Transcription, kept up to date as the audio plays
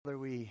Father,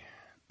 we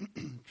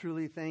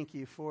truly thank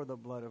you for the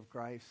blood of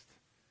Christ.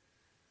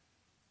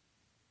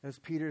 As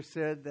Peter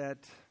said, that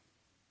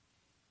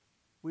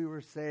we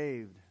were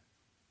saved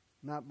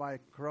not by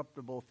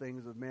corruptible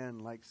things of men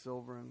like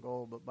silver and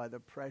gold, but by the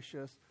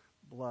precious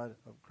blood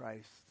of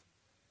Christ.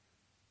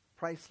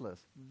 Priceless,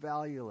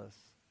 valueless.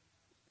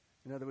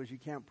 In other words, you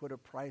can't put a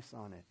price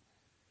on it,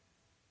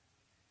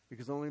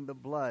 because only the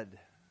blood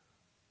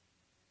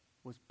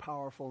was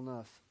powerful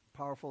enough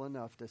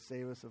to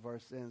save us of our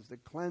sins, to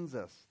cleanse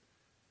us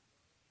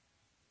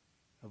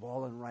of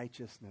all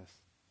unrighteousness.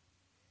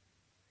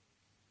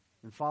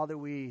 And Father,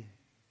 we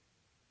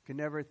can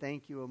never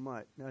thank you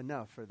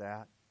enough for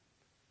that.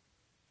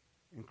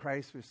 In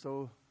Christ, we're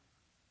so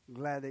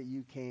glad that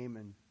you came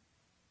and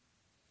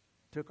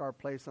took our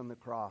place on the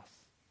cross,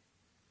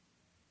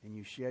 and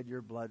you shed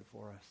your blood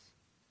for us.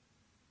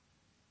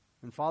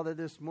 And Father,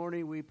 this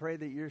morning we pray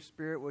that your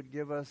Spirit would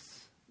give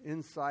us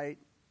insight,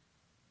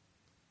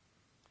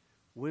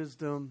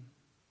 wisdom,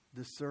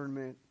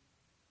 discernment.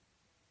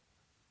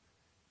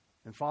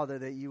 And Father,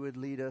 that you would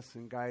lead us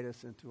and guide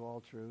us into all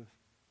truth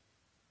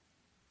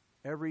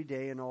every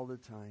day and all the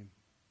time.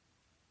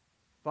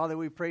 Father,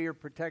 we pray your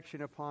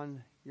protection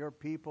upon your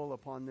people,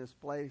 upon this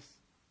place.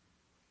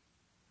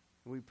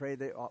 We pray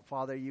that,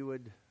 Father, you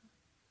would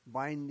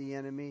bind the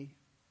enemy,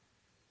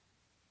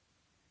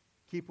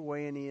 keep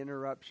away any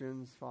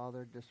interruptions,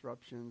 Father,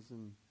 disruptions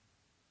and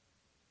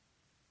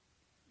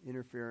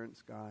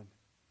interference, God.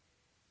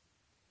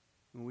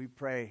 And we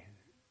pray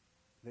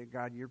that,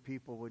 God, your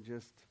people would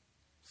just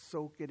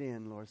soak it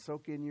in, Lord.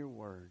 Soak in your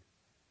word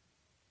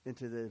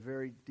into the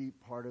very deep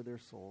part of their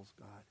souls,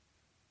 God.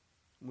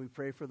 And we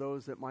pray for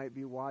those that might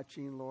be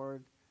watching,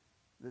 Lord,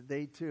 that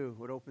they too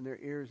would open their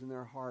ears and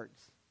their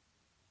hearts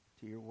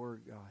to your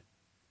word, God.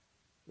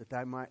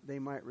 That they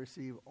might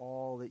receive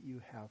all that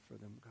you have for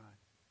them, God.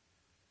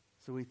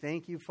 So we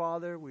thank you,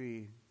 Father.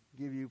 We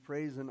give you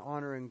praise and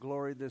honor and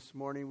glory this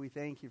morning. We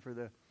thank you for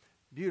the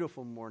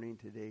beautiful morning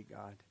today,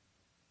 God.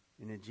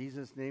 And in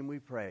Jesus' name we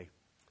pray.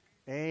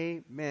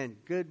 Amen.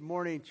 Good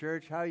morning,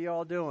 church. How you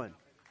all doing?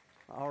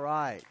 All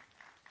right.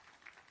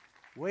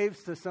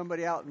 Waves to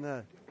somebody out in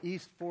the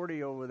East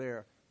 40 over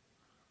there.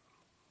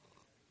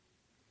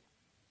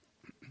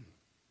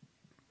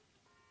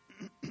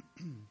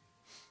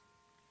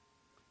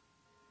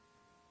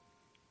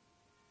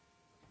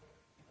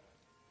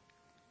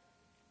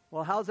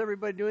 Well, how's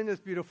everybody doing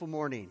this beautiful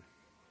morning?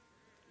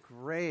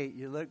 Great.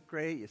 You look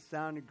great. You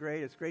sounded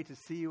great. It's great to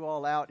see you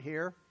all out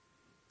here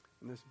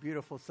on this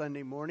beautiful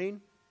Sunday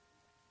morning.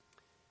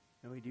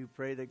 And we do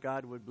pray that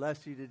God would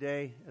bless you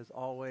today, as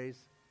always,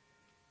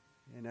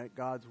 and that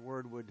God's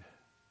word would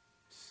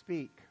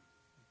speak.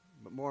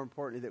 But more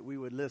importantly, that we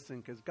would listen,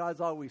 because God's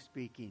always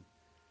speaking,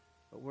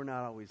 but we're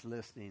not always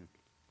listening.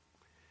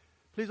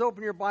 Please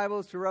open your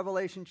Bibles to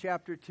Revelation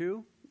chapter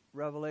 2.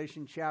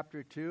 Revelation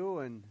chapter 2,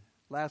 and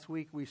last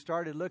week we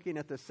started looking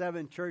at the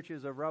 7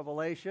 churches of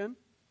Revelation.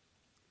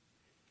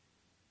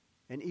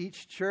 And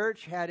each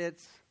church had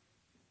its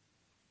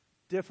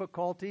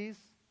difficulties.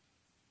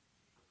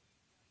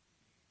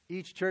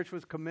 Each church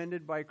was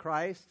commended by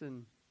Christ,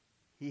 and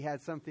he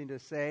had something to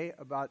say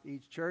about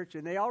each church.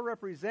 And they all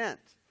represent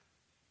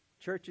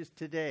churches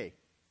today.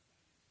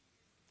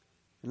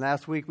 And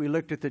last week we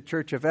looked at the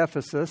church of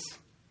Ephesus.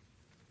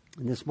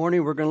 And this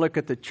morning we're going to look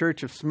at the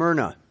church of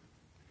Smyrna.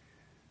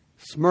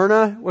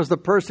 Smyrna was the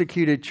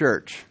persecuted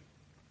church.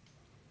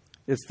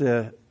 It's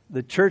the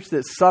church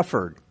that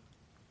suffered.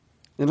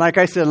 And like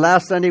I said,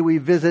 last Sunday we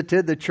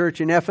visited the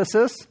church in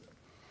Ephesus.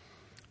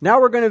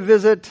 Now we're going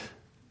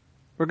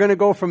to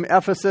go from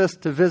Ephesus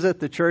to visit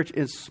the church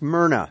in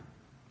Smyrna.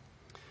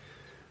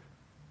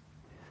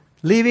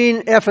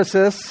 Leaving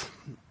Ephesus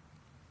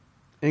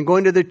and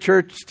going to the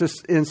church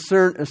in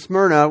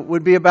Smyrna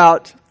would be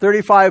about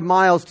 35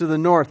 miles to the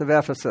north of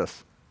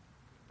Ephesus.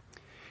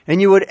 And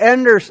you would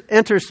enter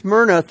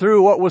Smyrna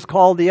through what was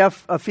called the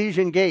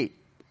Ephesian Gate.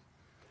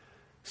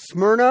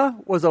 Smyrna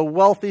was a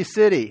wealthy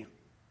city,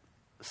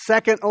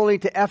 second only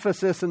to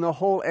Ephesus in the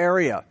whole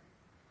area.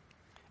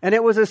 And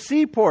it was a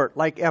seaport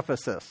like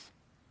Ephesus.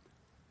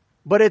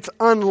 But it's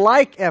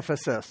unlike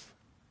Ephesus,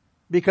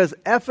 because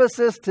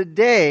Ephesus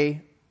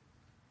today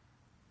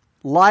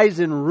lies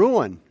in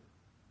ruin.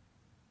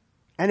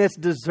 And it's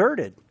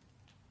deserted.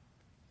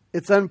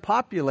 It's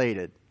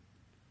unpopulated.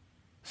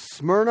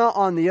 Smyrna,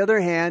 on the other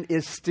hand,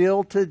 is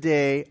still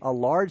today a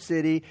large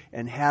city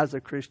and has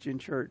a Christian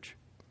church.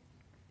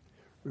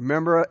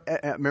 Remember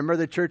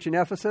the church in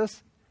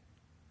Ephesus?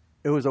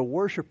 It was a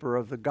worshiper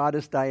of the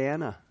goddess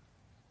Diana.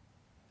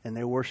 And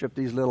they worshiped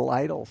these little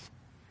idols.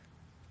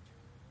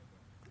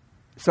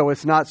 So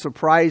it's not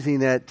surprising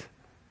that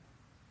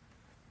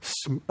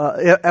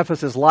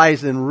Ephesus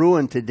lies in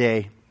ruin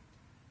today.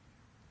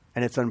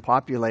 And it's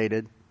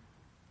unpopulated.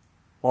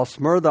 While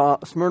Smyrna,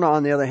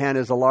 on the other hand,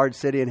 is a large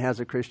city and has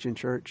a Christian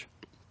church.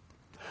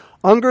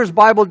 Unger's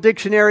Bible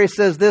Dictionary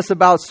says this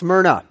about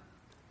Smyrna.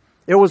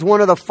 It was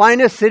one of the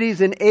finest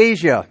cities in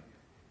Asia,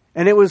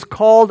 and it was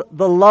called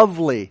the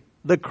Lovely,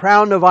 the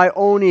crown of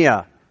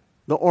Ionia,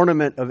 the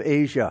ornament of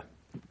Asia.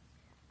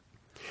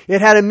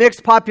 It had a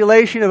mixed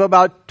population of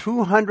about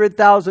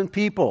 200,000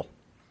 people,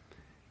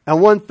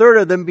 and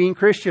 1/3 of them being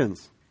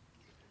Christians.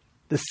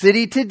 The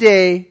city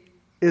today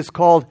is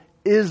called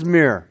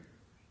Izmir,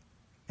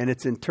 and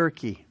it's in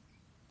Turkey.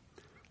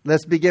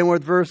 Let's begin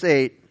with verse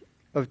 8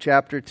 of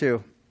chapter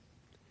 2.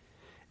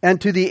 And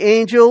to the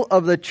angel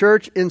of the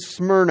church in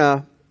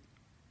Smyrna,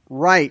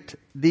 write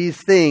these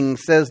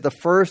things, says the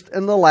first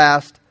and the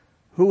last,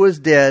 who was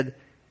dead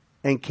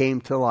and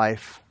came to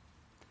life.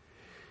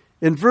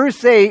 In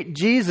verse 8,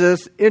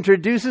 Jesus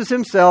introduces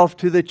himself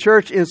to the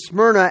church in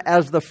Smyrna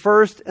as the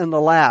first and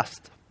the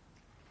last.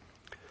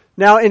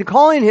 Now, in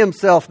calling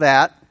himself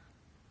that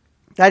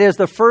is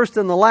the first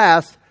and the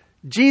last,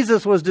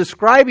 Jesus was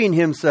describing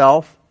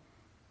himself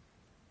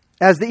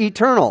as the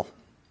eternal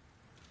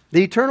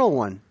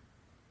one.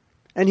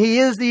 And he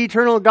is the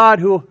eternal God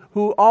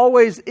who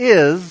always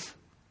is.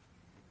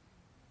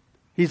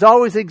 He's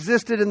always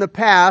existed in the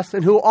past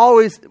and who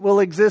always will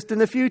exist in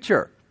the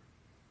future.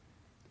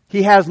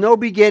 He has no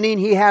beginning,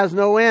 he has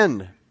no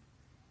end.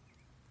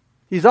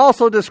 He's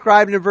also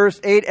described in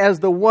verse 8 as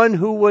the one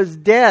who was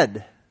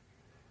dead.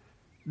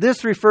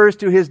 This refers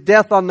to his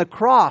death on the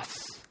cross.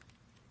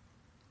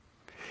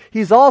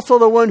 He's also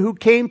the one who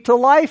came to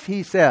life,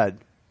 he said.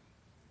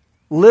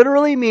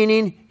 Literally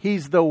meaning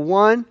he's the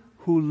one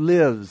who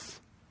lives.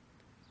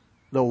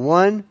 The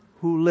one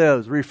who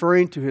lives,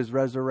 referring to his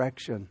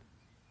resurrection.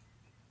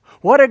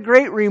 What a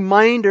great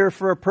reminder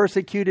for a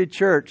persecuted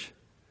church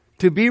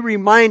to be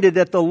reminded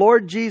that the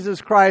Lord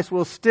Jesus Christ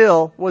was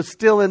still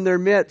in their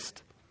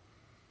midst.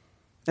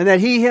 And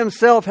that he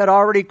himself had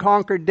already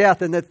conquered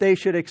death and that they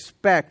should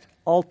expect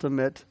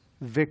ultimate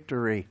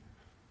victory.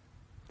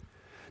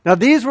 Now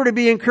these were to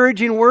be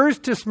encouraging words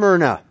to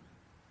Smyrna,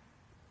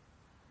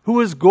 who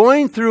was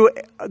going through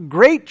a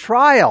great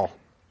trial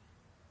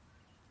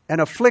and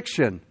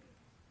affliction.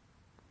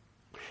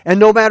 And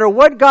no matter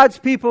what God's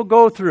people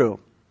go through,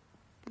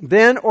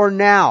 then or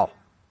now,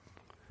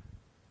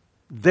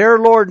 their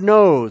Lord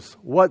knows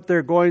what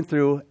they're going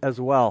through as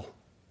well.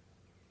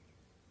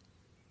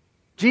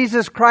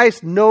 Jesus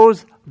Christ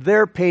knows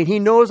their pain. He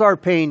knows our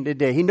pain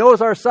today. He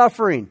knows our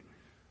suffering.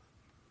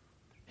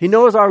 He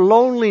knows our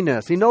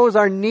loneliness. He knows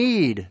our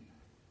need.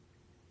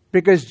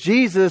 Because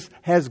Jesus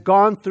has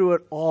gone through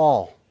it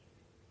all.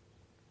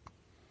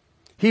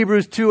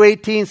 Hebrews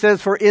 2:18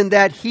 says, for in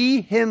that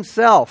he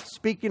himself,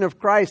 speaking of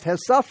Christ,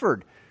 has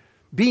suffered,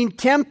 being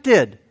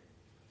tempted,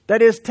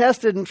 that is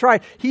tested and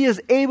tried. He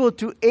is able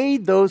to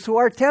aid those who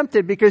are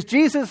tempted. Because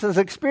Jesus has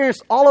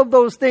experienced all of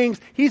those things,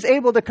 he's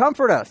able to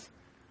comfort us.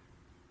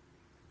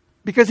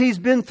 Because he's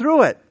been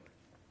through it.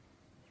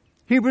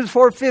 Hebrews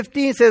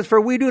 4:15 says,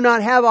 for we do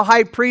not have a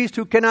high priest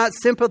who cannot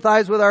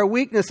sympathize with our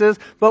weaknesses,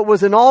 but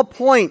was in all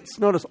points,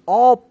 notice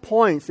all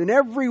points, in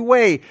every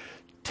way,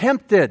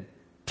 tempted,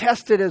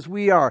 tested as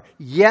we are,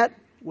 yet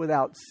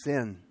without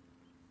sin.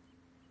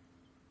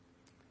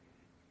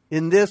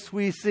 In this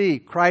we see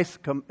Christ's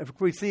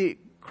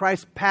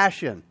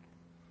passion.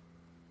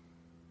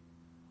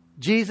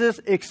 Jesus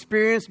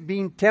experienced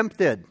being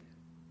tempted.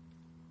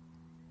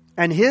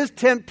 And his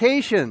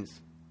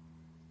temptations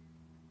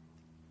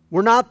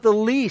were not the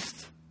least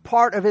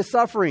part of his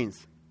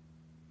sufferings.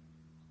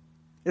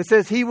 It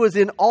says he was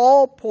in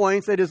all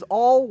points, that is,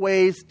 all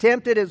ways,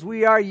 tempted as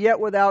we are, yet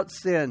without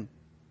sin.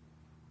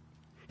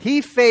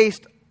 He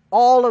faced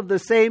all of the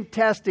same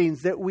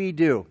testings that we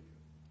do.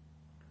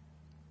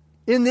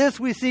 In this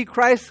we see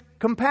Christ's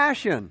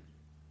compassion,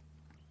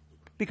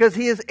 because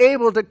he is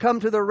able to come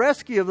to the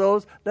rescue of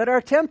those that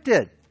are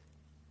tempted.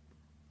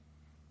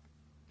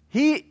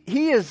 He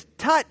is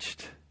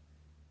touched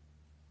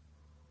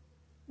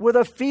with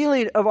a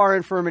feeling of our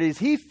infirmities.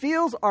 He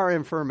feels our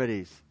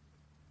infirmities.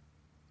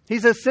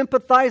 He's a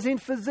sympathizing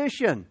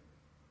physician.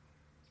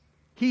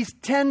 He's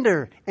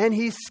tender and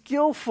he's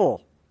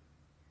skillful.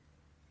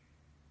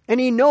 And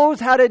he knows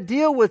how to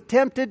deal with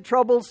tempted,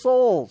 troubled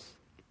souls.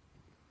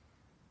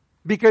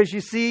 Because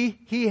you see,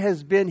 he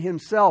has been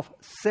himself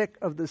sick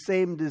of the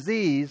same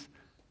disease,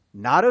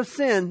 not of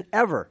sin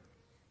ever,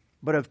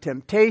 but of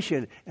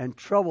temptation and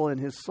trouble in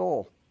his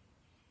soul.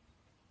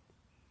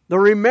 The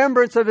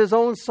remembrance of his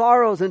own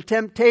sorrows and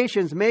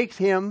temptations makes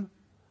him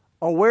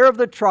aware of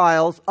the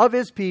trials of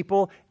his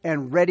people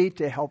and ready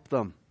to help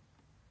them.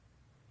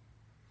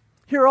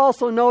 Here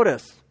also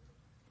notice,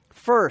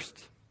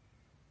 first,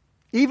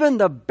 even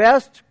the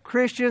best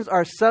Christians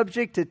are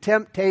subject to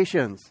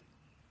temptations,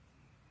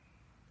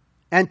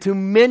 and to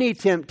many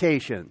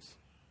temptations.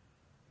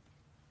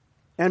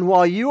 And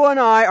while you and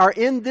I are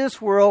in this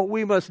world,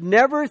 we must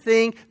never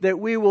think that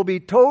we will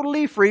be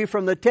totally free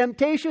from the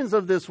temptations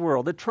of this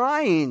world, the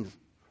tryings,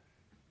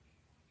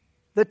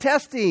 the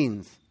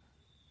testings.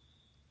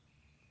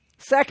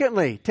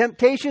 Secondly,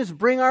 temptations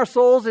bring our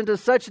souls into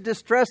such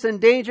distress and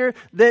danger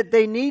that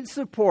they need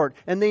support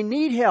and they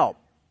need help.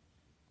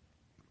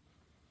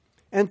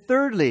 And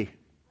thirdly,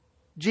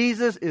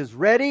 Jesus is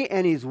ready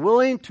and he's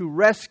willing to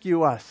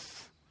rescue us.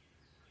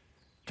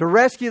 To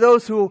rescue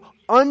those who,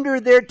 under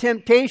their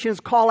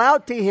temptations, call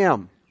out to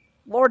him,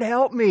 Lord,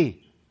 help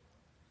me.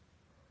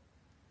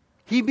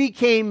 He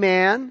became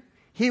man.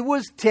 He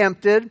was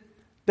tempted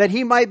that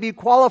he might be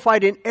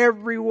qualified in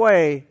every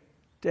way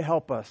to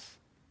help us,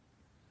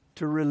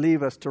 to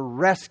relieve us, to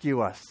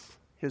rescue us,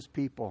 his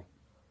people.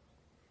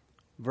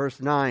 Verse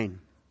 9.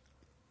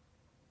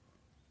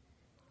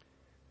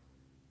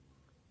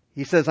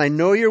 He says, I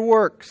know your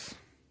works,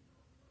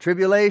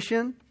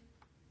 tribulation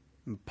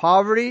and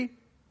poverty,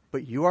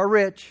 but you are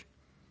rich.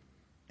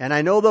 And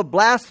I know the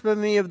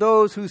blasphemy of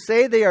those who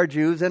say they are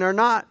Jews and are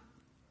not,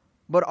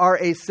 but are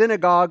a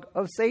synagogue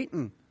of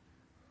Satan.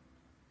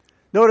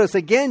 Notice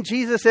again,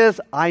 Jesus says,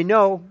 I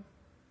know.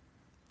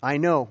 I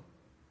know.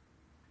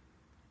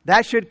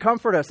 That should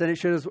comfort us, and it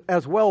should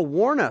as well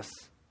warn us.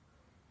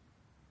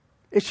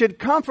 It should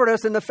comfort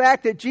us in the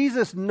fact that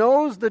Jesus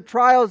knows the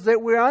trials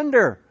that we're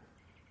under.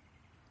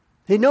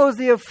 He knows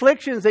the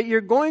afflictions that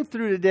you're going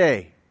through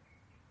today.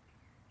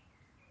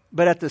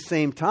 But at the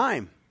same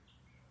time,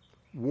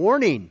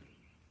 warning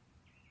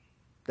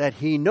that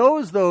he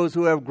knows those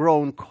who have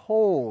grown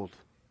cold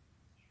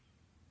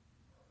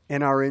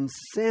and are in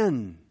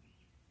sin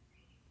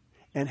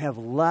and have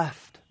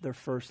left their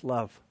first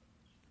love.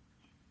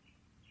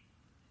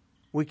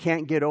 We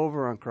can't get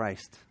over on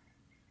Christ.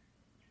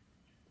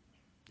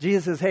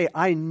 Jesus says, hey,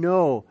 I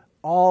know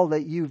all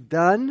that you've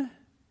done.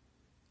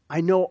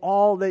 I know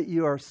all that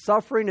you are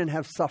suffering and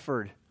have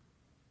suffered.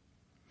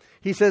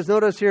 He says,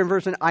 notice here in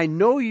verse 9, I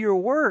know your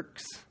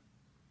works,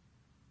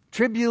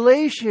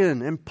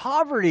 tribulation and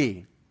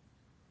poverty.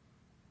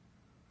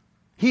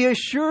 He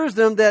assures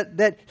them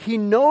that he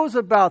knows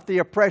about the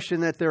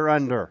oppression that they're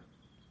under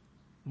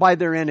by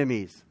their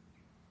enemies.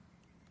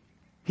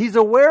 He's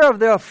aware of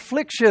the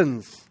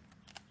afflictions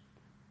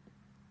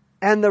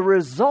and the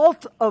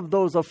result of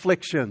those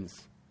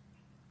afflictions.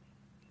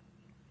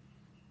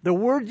 The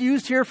word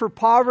used here for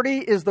poverty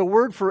is the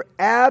word for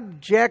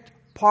abject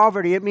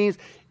poverty.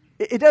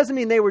 It doesn't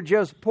mean they were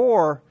just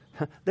poor.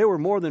 They were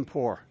more than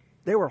poor.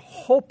 They were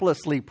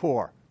hopelessly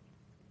poor.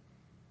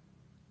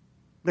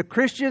 The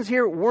Christians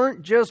here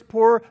weren't just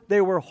poor,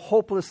 they were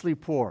hopelessly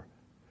poor.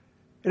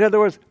 In other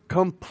words,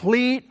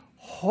 complete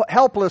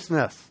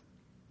helplessness.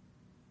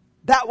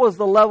 That was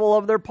the level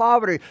of their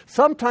poverty.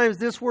 Sometimes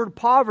this word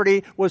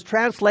poverty was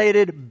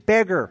translated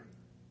beggar,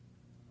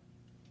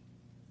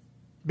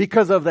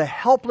 because of the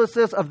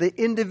helplessness of the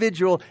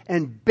individual,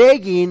 and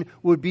begging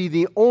would be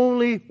the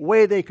only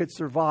way they could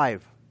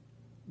survive.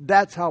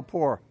 That's how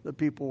poor the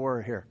people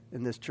were here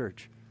in this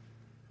church.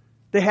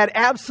 They had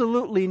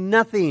absolutely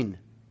nothing.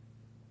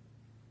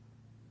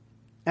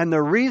 And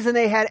the reason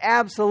they had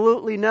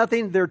absolutely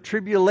nothing, their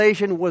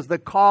tribulation was the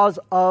cause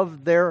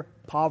of their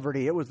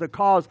poverty. It was the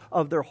cause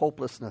of their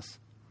hopelessness.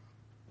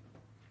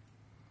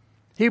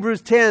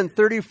 Hebrews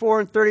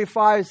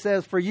 10:34-35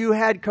 says, For you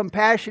had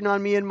compassion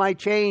on me in my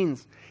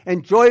chains,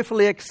 and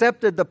joyfully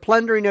accepted the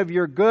plundering of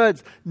your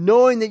goods,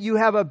 knowing that you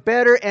have a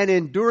better and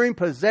enduring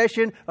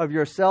possession of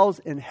yourselves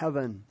in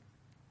heaven.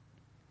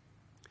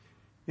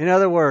 In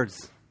other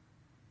words,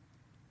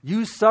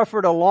 you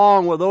suffered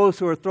along with those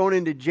who were thrown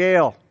into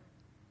jail.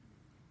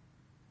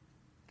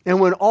 And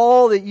when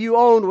all that you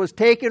owned was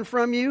taken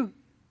from you,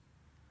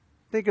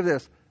 think of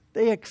this,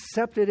 they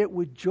accepted it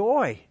with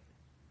joy.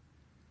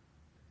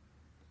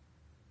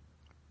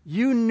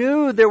 You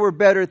knew there were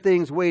better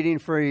things waiting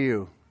for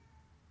you.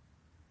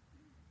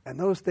 And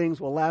those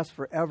things will last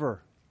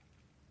forever.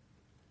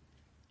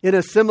 In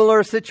a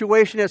similar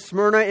situation at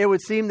Smyrna, it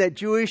would seem that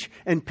Jewish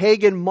and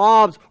pagan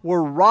mobs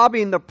were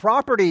robbing the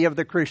property of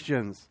the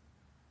Christians.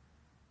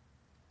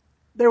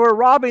 They were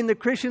robbing the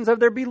Christians of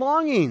their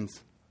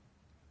belongings.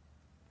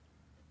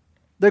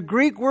 The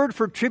Greek word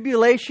for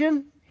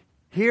tribulation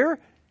here,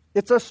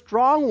 it's a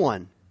strong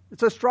one.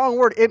 It's a strong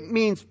word. It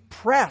means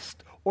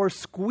pressed or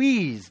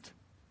squeezed.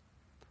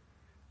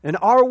 And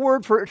our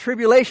word for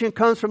tribulation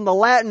comes from the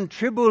Latin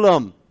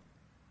tribulum,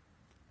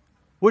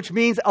 which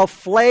means a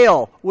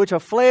flail, which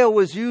a flail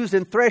was used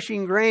in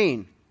threshing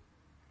grain.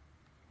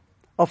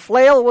 A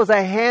flail was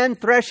a hand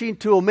threshing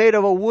tool made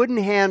of a wooden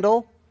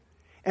handle,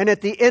 and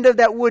at the end of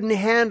that wooden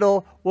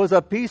handle was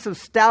a piece of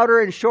stouter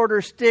and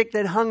shorter stick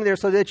that hung there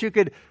so that you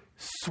could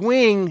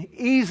swing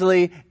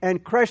easily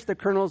and crush the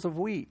kernels of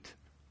wheat.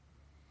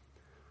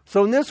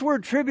 So in this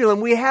word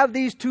tribulum, we have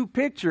these two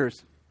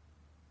pictures.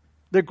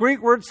 The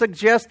Greek word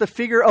suggests the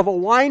figure of a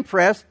wine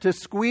press, to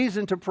squeeze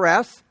and to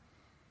press.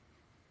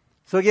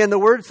 So again, the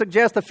word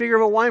suggests the figure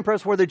of a wine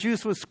press where the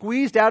juice was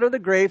squeezed out of the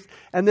grapes.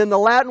 And then the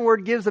Latin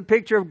word gives a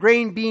picture of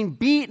grain being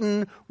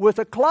beaten with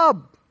a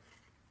club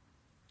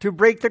to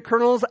break the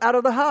kernels out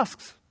of the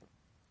husks.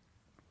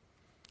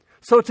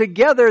 So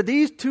together,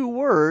 these two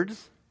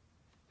words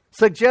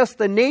suggest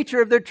the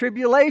nature of their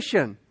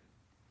tribulation.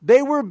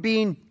 They were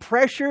being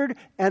pressured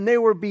and they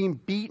were being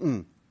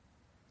beaten.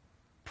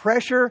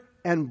 Pressure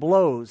and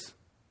blows.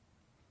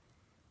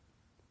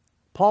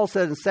 Paul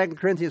said in 2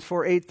 Corinthians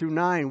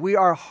 4:8-9, we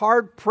are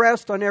hard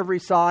pressed on every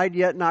side,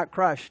 yet not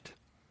crushed.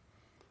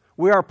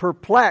 We are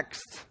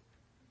perplexed,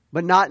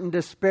 but not in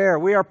despair.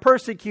 We are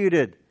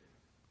persecuted,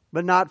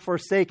 but not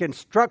forsaken.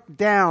 Struck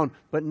down,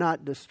 but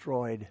not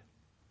destroyed.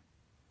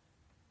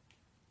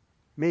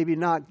 Maybe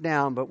knocked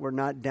down, but we're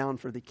not down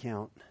for the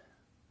count.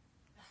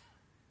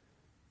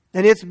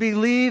 And it's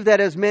believed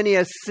that as many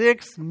as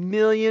 6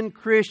 million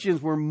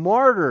Christians were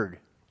martyred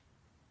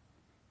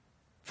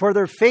for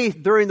their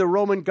faith during the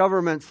Roman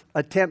government's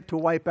attempt to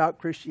wipe out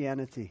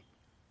Christianity.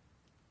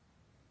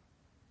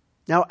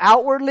 Now,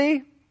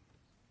 outwardly,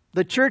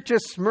 the church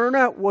of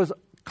Smyrna was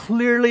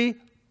clearly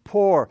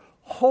poor,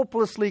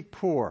 hopelessly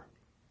poor.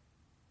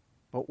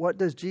 But what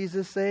does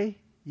Jesus say?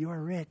 You are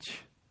rich.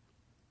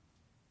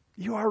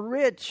 You are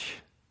rich.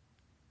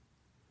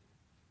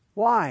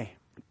 Why?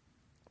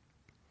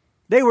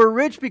 They were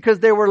rich because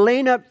they were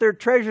laying up their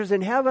treasures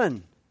in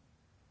heaven.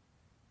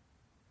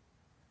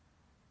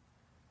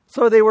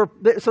 So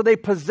they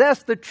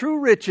possessed the true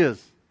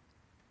riches.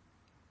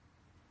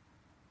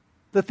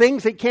 The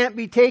things that can't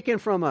be taken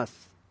from us.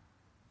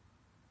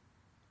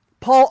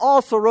 Paul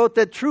also wrote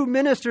that true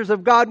ministers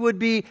of God would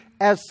be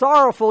as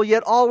sorrowful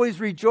yet always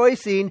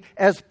rejoicing,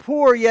 as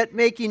poor yet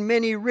making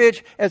many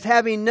rich, as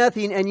having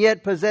nothing and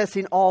yet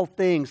possessing all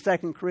things.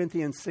 2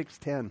 Corinthians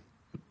 6:10.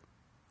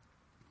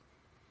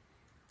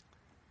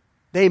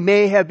 They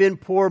may have been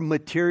poor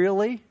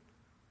materially,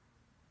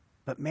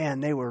 but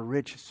man, they were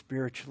rich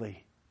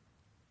spiritually.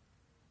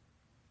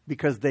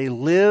 Because they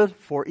lived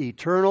for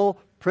eternal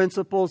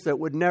principles that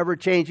would never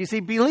change. You see,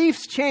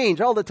 beliefs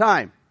change all the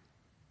time.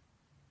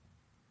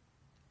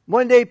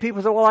 One day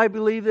people say, well, I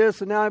believe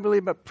this, and now I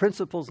believe, but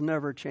principles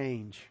never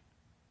change.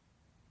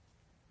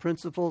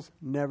 Principles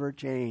never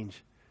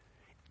change.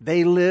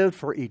 They lived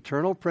for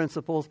eternal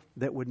principles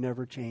that would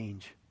never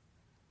change.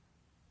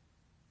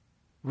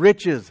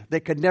 Riches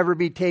that could never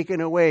be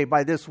taken away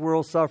by this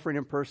world's suffering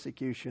and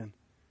persecution.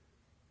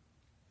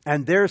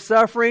 And their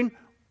suffering,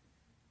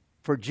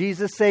 for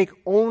Jesus' sake,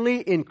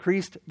 only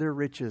increased their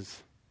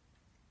riches.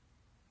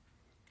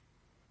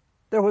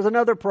 There was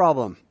another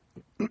problem.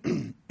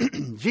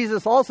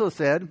 Jesus also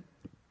said,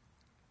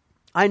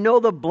 I know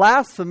the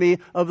blasphemy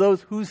of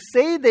those who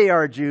say they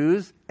are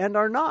Jews and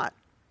are not.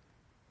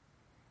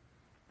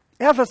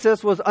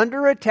 Ephesus was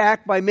under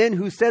attack by men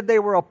who said they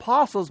were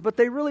apostles, but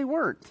they really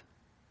weren't.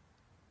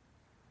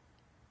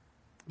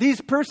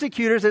 These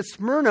persecutors at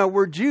Smyrna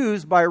were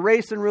Jews by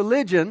race and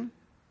religion,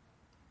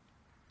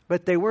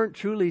 but they weren't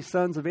truly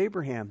sons of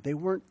Abraham. They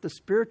weren't the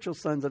spiritual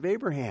sons of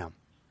Abraham.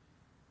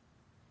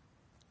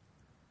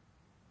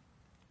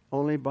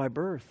 Only by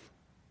birth,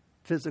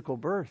 physical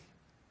birth.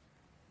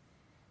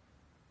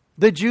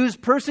 The Jews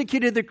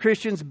persecuted the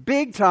Christians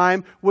big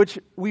time, which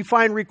we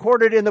find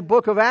recorded in the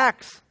book of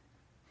Acts.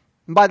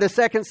 By the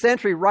 2nd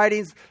century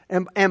writings,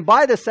 and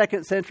by the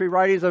 2nd century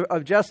writings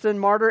of Justin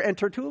Martyr and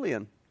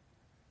Tertullian.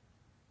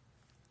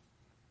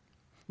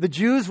 The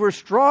Jews were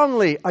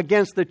strongly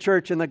against the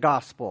church and the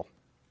gospel.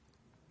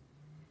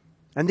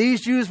 And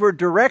these Jews were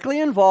directly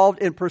involved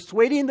in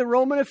persuading the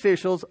Roman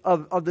officials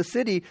of the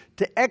city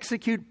to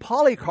execute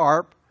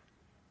Polycarp,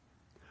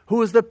 who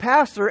was the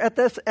pastor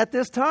at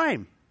this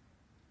time.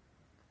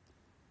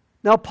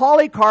 Now,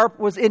 Polycarp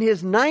was in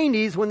his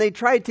 90s when they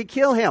tried to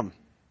kill him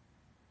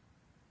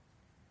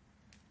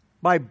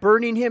by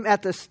burning him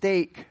at the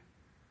stake.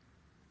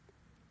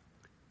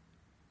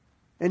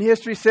 And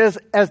history says,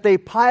 as they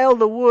piled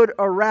the wood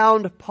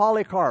around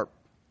Polycarp,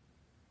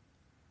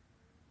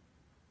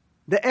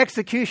 the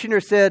executioner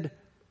said,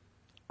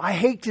 I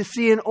hate to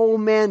see an old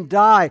man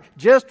die.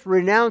 Just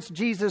renounce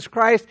Jesus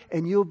Christ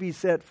and you'll be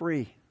set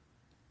free.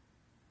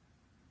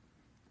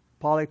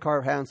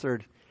 Polycarp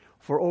answered,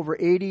 for over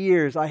 80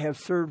 years I have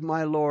served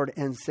my Lord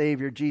and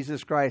Savior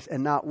Jesus Christ,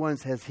 and not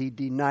once has he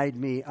denied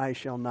me. I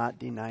shall not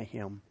deny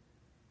him.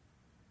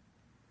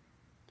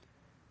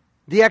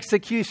 The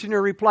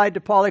executioner replied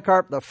to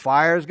Polycarp, the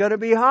fire's going to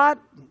be hot.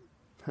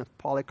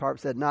 Polycarp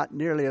said, not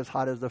nearly as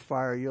hot as the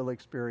fire you'll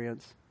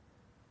experience.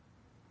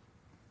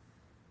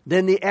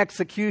 Then the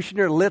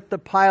executioner lit the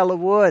pile of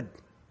wood.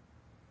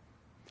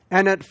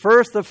 And at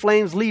first the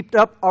flames leaped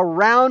up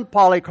around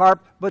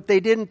Polycarp, but they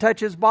didn't touch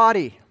his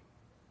body.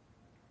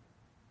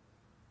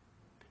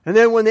 And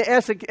then when the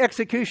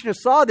executioner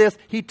saw this,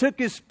 he took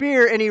his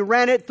spear and he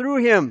ran it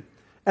through him.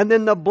 And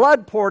then the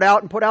blood poured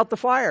out and put out the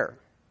fire.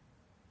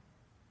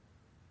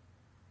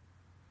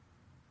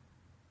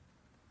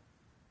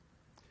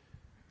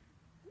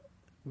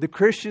 The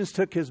Christians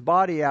took his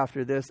body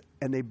after this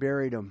and they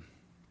buried him.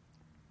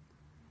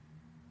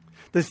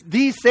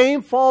 These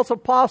same false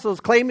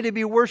apostles claiming to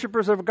be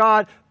worshipers of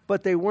God,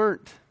 but they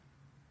weren't.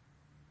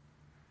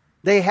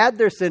 They had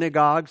their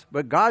synagogues,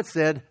 but God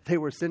said they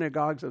were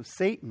synagogues of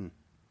Satan.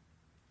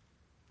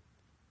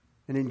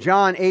 And in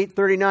John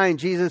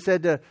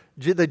 8:39,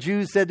 the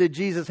Jews said to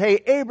Jesus,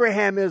 hey,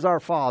 Abraham is our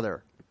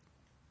father.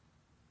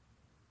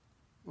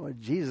 Well,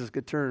 Jesus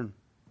could turn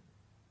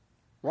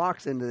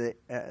rocks into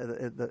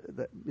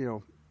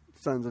the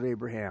sons of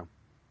Abraham.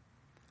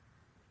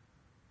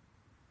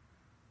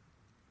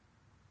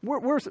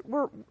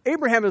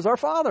 Abraham is our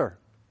father.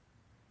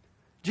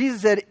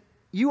 Jesus said,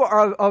 you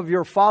are of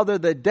your father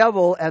the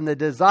devil, and the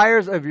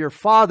desires of your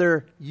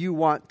father you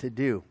want to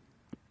do.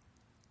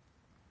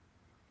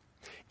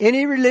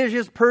 Any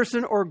religious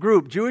person or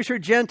group, Jewish or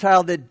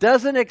Gentile, that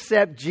doesn't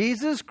accept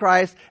Jesus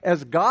Christ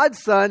as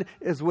God's Son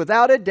is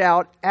without a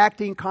doubt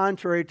acting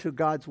contrary to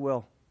God's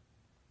will.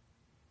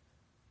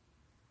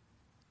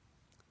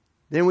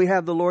 Then we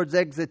have the Lord's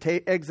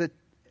exhortation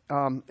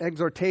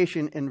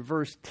in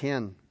verse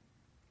 10.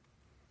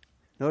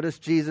 Notice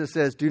Jesus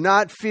says, "Do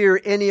not fear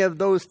any of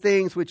those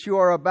things which you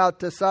are about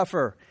to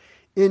suffer.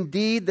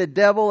 Indeed, the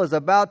devil is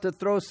about to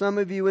throw some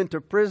of you into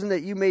prison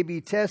that you may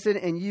be tested,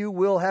 and you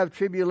will have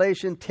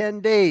tribulation 10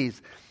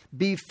 days.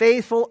 Be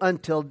faithful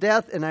until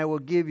death, and I will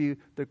give you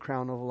the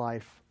crown of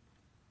life."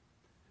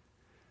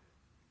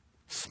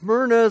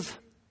 Smyrna's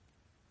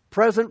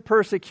present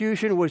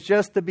persecution was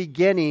just the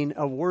beginning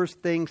of worse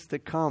things to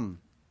come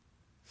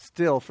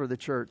still for the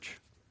church,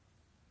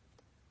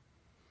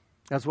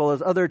 as well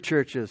as other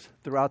churches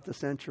throughout the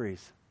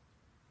centuries.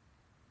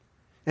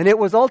 And it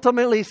was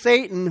ultimately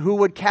Satan who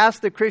would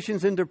cast the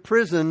Christians into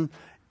prison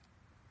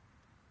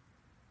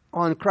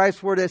on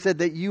Christ's word that said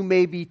that you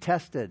may be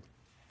tested,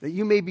 that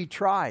you may be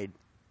tried.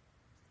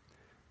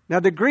 Now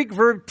the Greek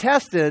verb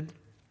tested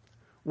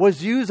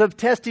was used of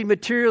testing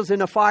materials in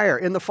the fire.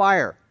 And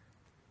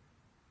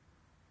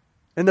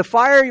the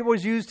fire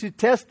was used to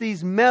test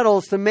these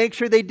metals to make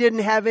sure they didn't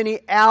have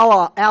any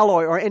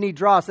alloy or any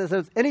dross. That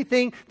is,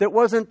 anything that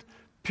wasn't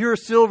pure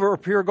silver or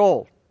pure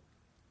gold.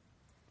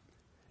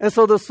 And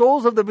so the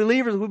souls of the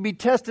believers would be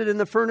tested in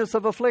the furnace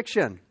of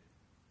affliction.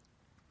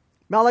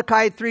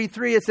 Malachi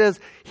 3:3, it says,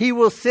 "He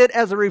will sit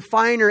as a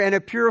refiner and a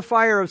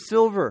purifier of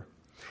silver.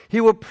 He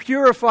will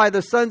purify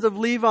the sons of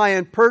Levi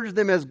and purge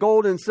them as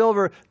gold and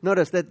silver."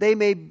 Notice that they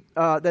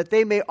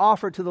may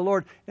offer to the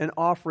Lord an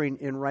offering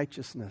in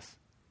righteousness.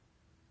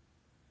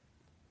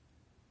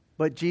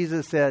 But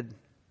Jesus said,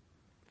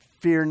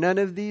 "Fear none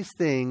of these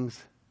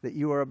things that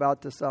you are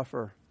about to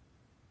suffer."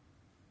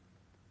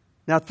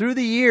 Now, through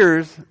the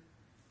years,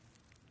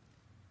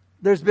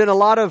 there's been a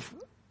lot of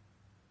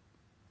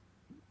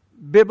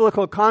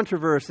biblical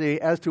controversy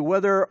as to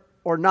whether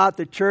or not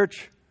the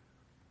church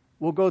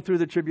will go through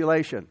the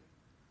tribulation.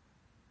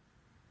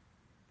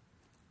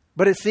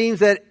 But it seems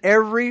that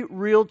every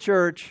real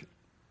church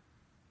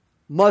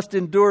must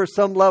endure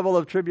some level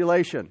of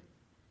tribulation.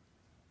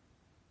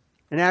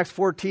 In Acts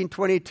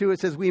 14:22, it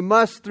says, "We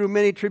must, through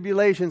many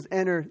tribulations,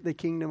 enter the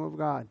kingdom of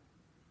God."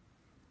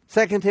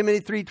 2 Timothy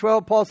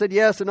 3:12, Paul said,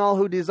 "Yes, and all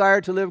who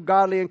desire to live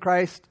godly in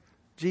Christ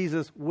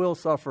Jesus will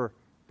suffer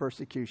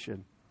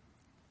persecution."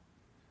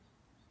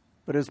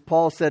 But as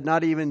Paul said,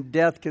 not even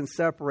death can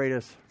separate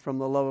us from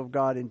the love of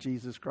God in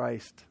Jesus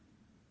Christ.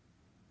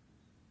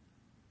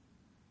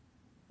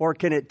 Or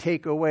can it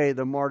take away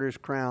the martyr's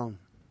crown,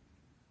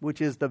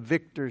 which is the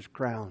victor's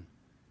crown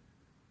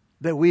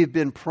that we've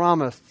been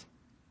promised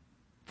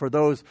for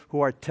those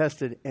who are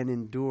tested and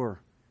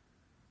endure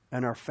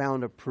and are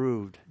found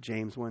approved,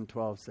 James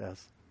 1:12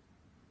 says.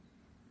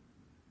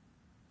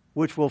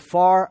 Which will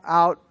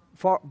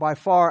by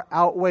far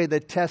outweigh the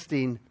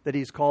testing that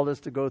He's called us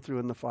to go through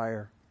in the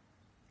fire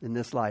in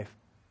this life.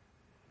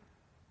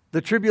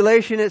 The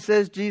tribulation, it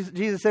says,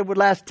 Jesus said, would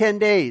last 10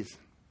 days.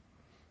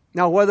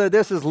 Now, whether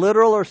this is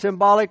literal or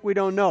symbolic, we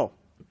don't know.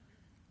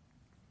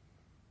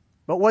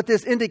 But what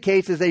this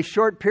indicates is a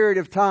short period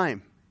of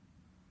time.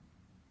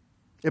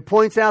 It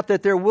points out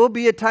that there will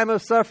be a time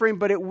of suffering,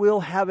 but it will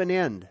have an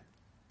end.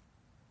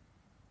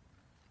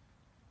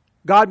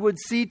 God would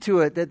see to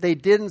it that they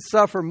didn't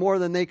suffer more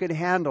than they could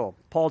handle.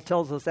 Paul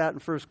tells us that in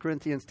 1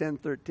 Corinthians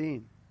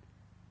 10:13.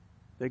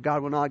 That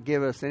God will not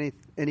give us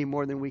any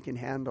more than we can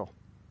handle.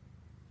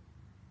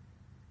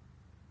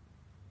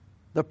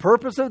 The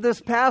purpose of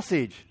this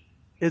passage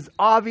is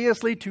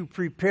obviously to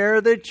prepare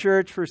the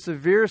church for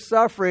severe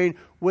suffering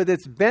with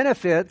its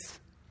benefits,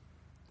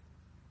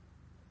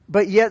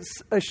 but yet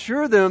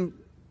assure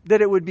them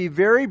that it would be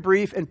very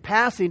brief and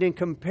passing in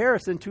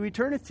comparison to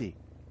eternity.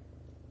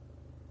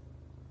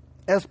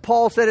 As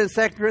Paul said in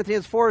 2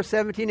 Corinthians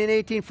 4:17 and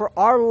 18, "For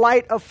our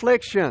light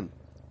affliction,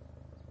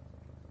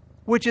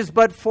 which is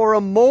but for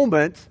a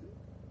moment,"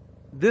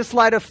 this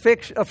light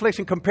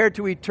affliction compared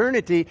to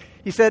eternity,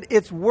 he said,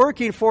 it's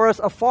working for us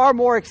a far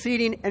more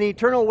exceeding and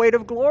eternal weight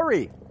of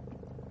glory.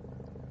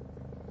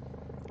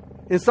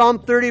 In Psalm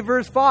 30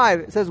 verse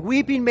 5, it says,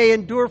 "Weeping may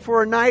endure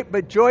for a night,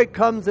 but joy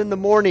comes in the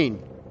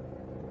morning."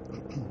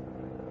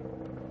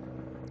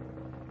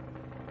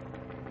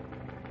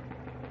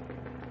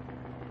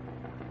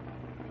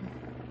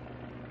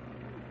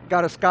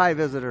 Got a sky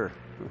visitor.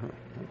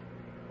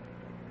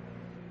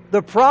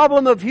 The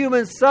problem of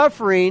human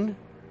suffering,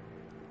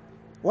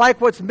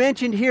 like what's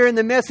mentioned here in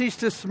the message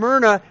to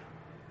Smyrna,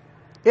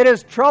 it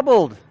has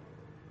troubled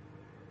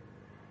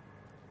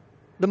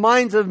the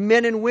minds of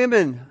men and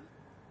women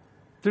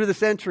through the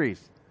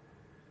centuries.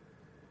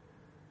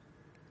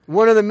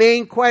 One of the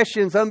main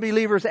questions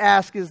unbelievers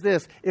ask is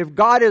this: if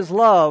God is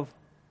love,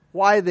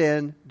 why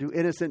then do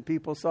innocent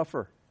people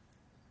suffer?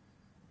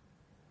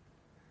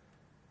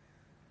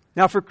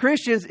 Now, for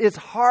Christians, it's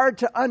hard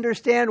to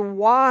understand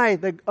why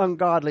the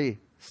ungodly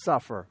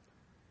suffer.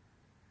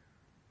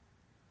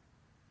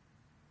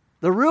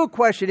 The real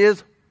question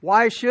is,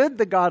 why should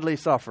the godly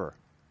suffer?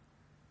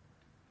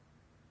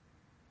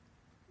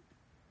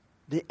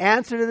 The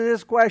answer to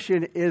this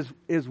question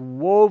is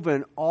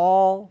woven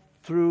all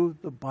through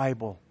the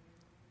Bible.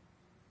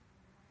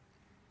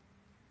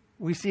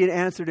 We see it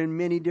answered in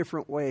many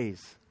different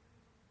ways.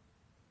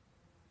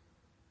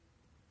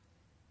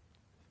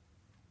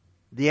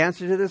 The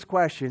answer to this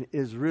question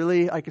is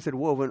really, like I said,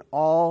 woven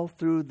all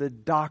through the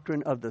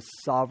doctrine of the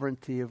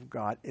sovereignty of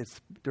God. It's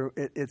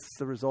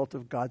the result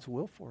of God's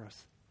will for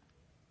us.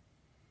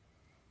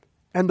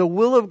 And the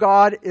will of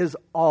God is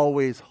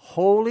always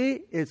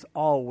holy, it's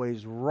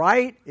always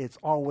right, it's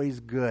always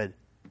good.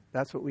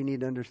 That's what we need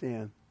to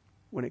understand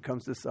when it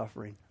comes to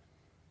suffering.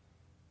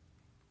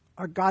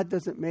 Our God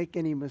doesn't make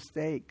any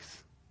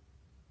mistakes.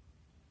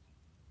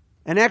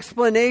 An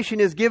explanation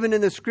is given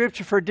in the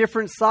Scripture for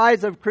different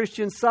sides of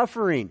Christian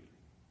suffering.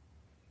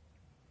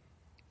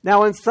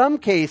 Now, in some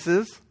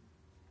cases,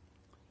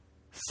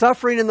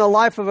 suffering in the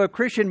life of a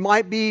Christian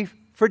might be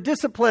for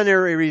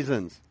disciplinary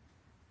reasons,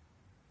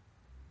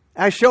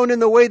 as shown in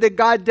the way that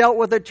God dealt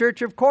with the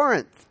church of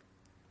Corinth.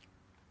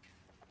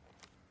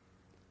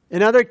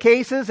 In other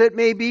cases, it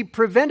may be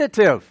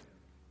preventative,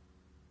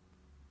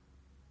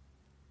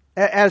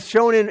 as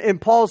shown in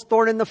Paul's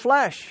thorn in the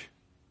flesh.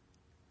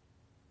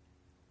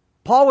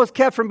 Paul was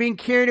kept from being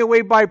carried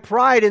away by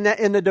pride in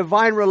the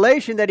divine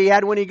relation that he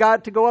had when he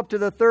got to go up to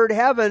the third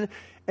heaven,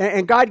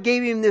 and God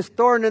gave him this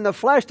thorn in the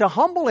flesh to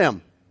humble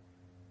him.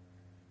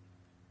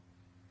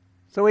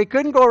 So he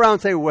couldn't go around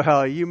and say,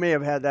 well, you may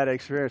have had that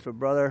experience, but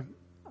brother,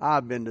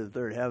 I've been to the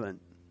third heaven.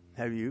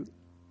 Have you?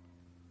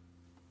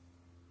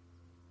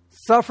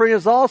 Suffering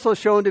is also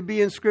shown to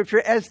be in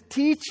Scripture as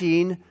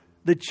teaching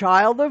the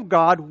child of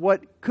God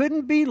what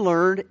couldn't be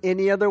learned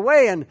any other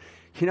way. And,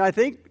 I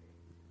think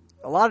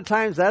a lot of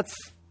times that's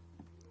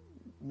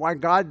why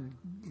God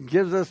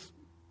gives us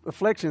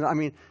afflictions. I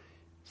mean,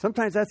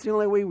 sometimes that's the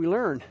only way we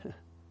learn.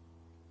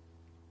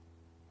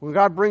 When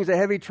God brings a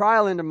heavy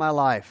trial into my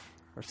life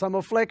or some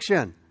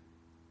affliction.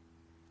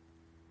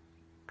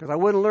 Because I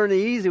wouldn't learn the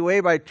easy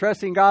way by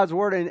trusting God's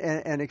word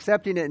and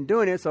accepting it and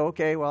doing it. So,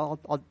 okay, well,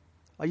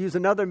 I'll use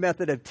another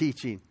method of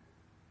teaching.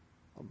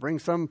 I'll bring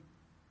some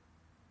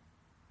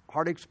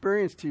hard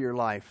experience to your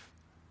life.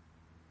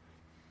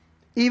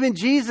 Even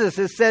Jesus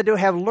is said to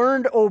have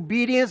learned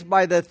obedience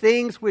by the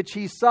things which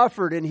he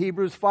suffered in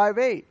Hebrews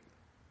 5:8.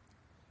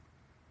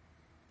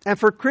 And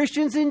for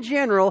Christians in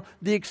general,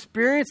 the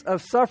experience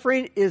of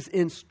suffering is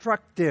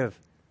instructive.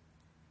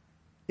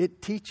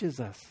 It teaches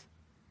us.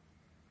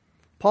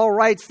 Paul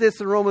writes this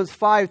in Romans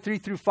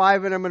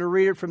 5:3-5, and I'm going to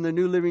read it from the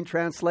New Living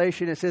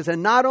Translation. It says,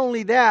 and not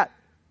only that,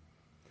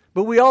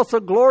 but we also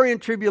glory in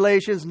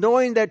tribulations,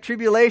 knowing that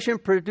tribulation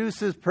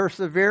produces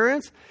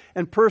perseverance,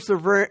 and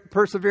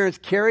perseverance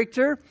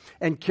character,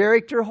 and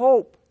character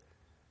hope.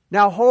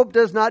 Now hope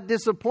does not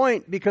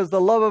disappoint, because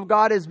the love of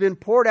God has been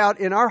poured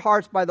out in our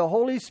hearts by the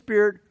Holy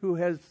Spirit who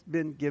has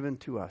been given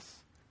to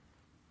us.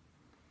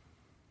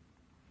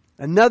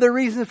 Another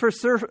reason for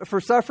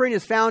suffering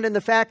is found in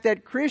the fact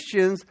that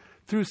Christians,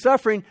 through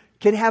suffering,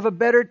 can have a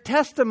better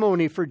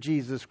testimony for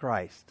Jesus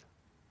Christ.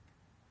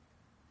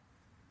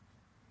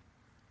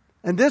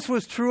 And this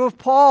was true of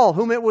Paul,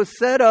 whom it was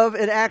said of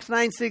in Acts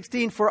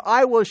 9:16, for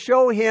I will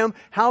show him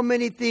how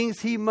many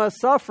things he must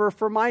suffer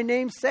for my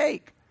name's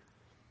sake.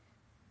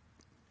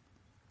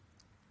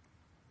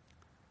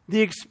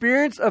 The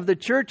experience of the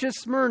church at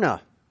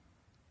Smyrna,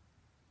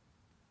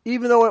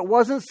 even though it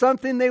wasn't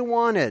something they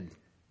wanted,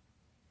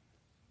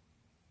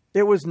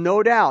 it was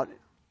no doubt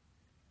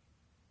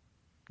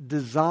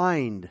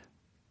designed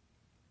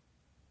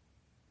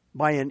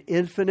by an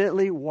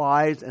infinitely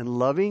wise and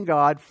loving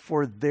God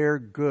for their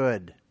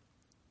good,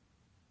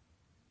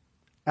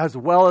 as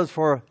well as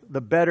for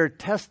the better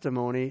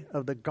testimony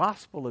of the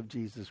gospel of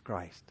Jesus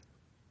Christ.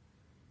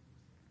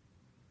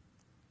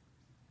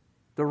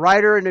 The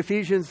writer in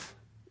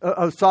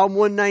of Psalm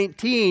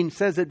 119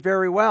 says it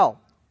very well.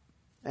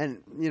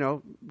 And,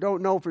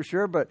 don't know for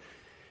sure, but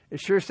it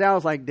sure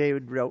sounds like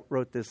David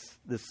wrote this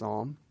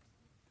psalm.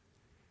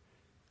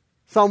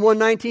 Psalm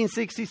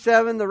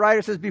 119:67, the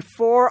writer says,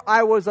 before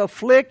I was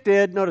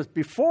afflicted, notice,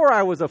 before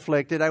I was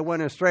afflicted, I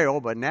went astray. Oh,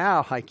 but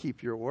now I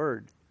keep your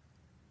word.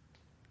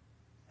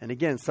 And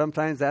again,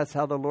 sometimes that's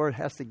how the Lord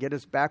has to get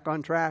us back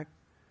on track.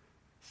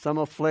 Some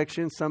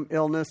affliction, some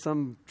illness,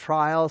 some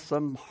trial,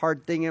 some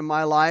hard thing in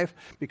my life,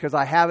 because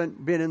I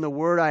haven't been in the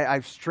Word.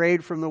 I've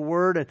strayed from the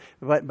Word.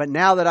 But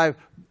now that I've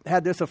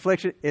had this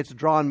affliction, it's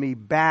drawn me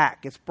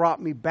back. It's brought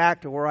me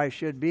back to where I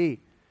should be.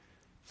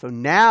 So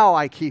now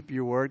I keep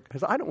your word,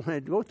 because I don't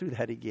want to go through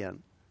that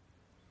again.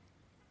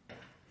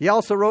 He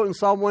also wrote in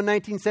Psalm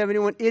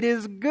 119:71, it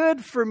is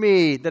good for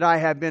me that I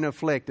have been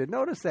afflicted.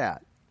 Notice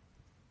that.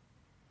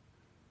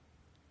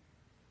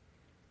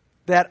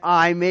 That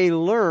I may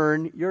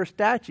learn your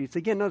statutes.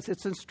 Again, notice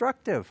it's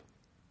instructive.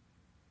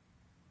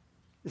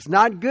 It's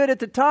not good at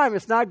the time.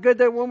 It's not good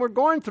that when we're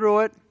going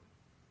through it.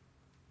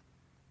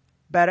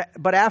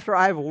 But after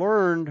I've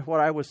learned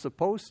what I was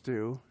supposed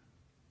to,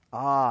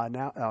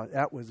 now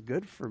that was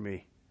good for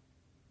me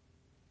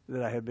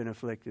that I have been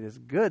afflicted. It's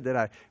good that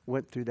I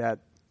went through that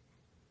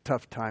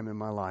tough time in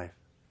my life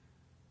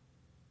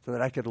so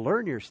that I could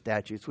learn your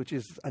statutes, which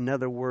is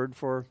another word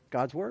for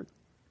God's word.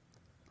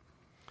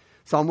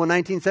 Psalm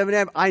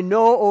 119:7, I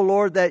know, O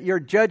Lord, that your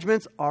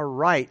judgments are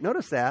right.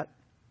 Notice that.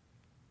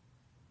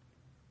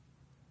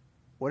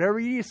 Whatever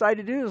you decide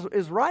to do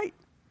is right.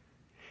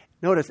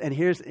 Notice, and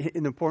here's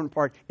an important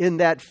part, in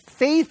that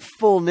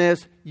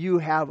faithfulness you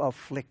have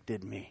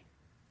afflicted me.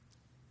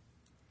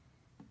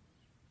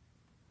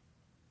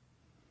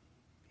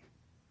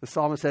 The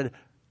psalmist said,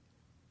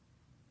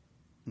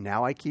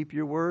 now I keep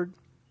your word.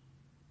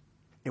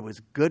 It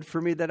was good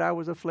for me that I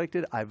was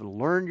afflicted. I've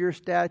learned your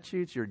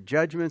statutes. Your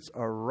judgments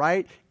are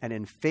right. And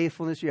in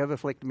faithfulness you have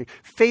afflicted me.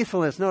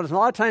 Faithfulness. Notice, a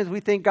lot of times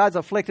we think God's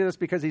afflicted us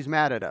because He's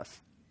mad at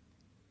us.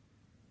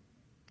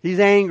 He's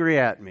angry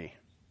at me.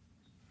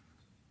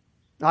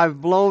 I've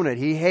blown it.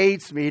 He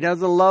hates me. He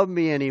doesn't love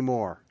me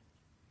anymore.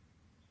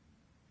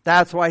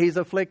 That's why He's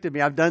afflicted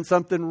me. I've done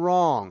something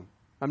wrong.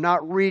 I'm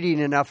not reading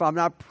enough. I'm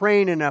not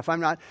praying enough.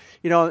 I'm not,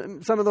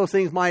 some of those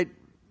things might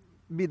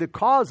be the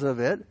cause of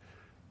it,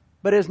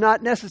 but it's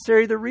not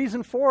necessarily the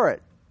reason for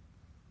it.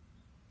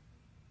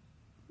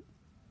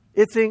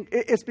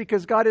 It's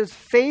because God is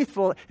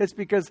faithful. It's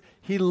because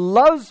He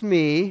loves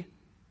me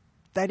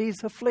that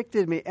He's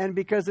afflicted me, and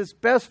because it's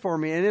best for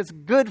me, and it's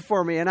good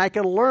for me, and I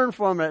can learn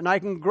from it, and I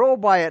can grow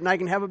by it, and I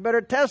can have a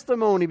better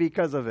testimony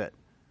because of it.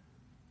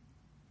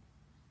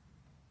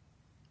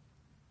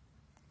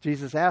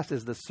 Jesus asked,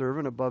 is the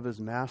servant above his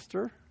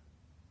master?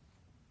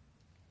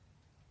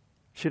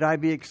 Should I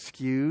be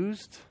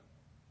excused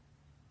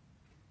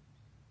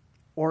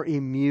or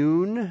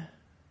immune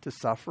to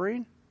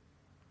suffering?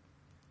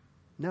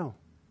 No,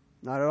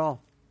 not at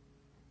all.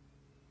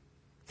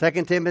 2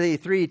 Timothy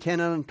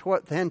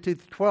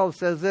 3:10-12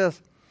 says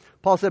this.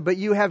 Paul said, but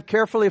you have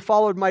carefully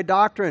followed my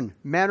doctrine,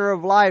 manner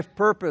of life,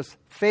 purpose,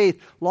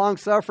 faith,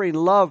 long-suffering,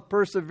 love,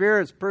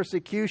 perseverance,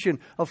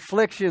 persecution,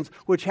 afflictions,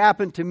 which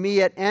happened to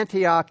me at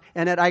Antioch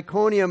and at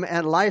Iconium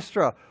and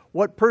Lystra.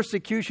 What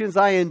persecutions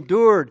I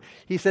endured.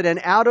 He said, and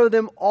out of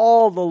them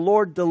all the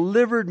Lord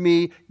delivered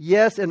me.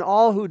 Yes, and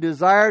all who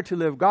desire to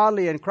live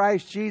godly in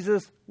Christ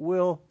Jesus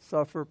will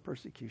suffer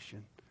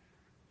persecution.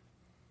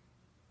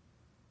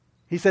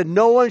 He said,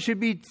 no one should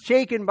be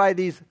shaken by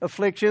these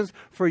afflictions,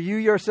 for you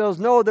yourselves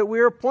know that we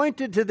are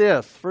appointed to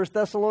this. 1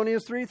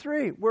 Thessalonians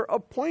 3:3. We're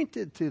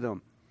appointed to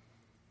them.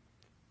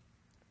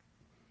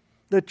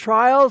 The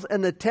trials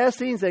and the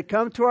testings that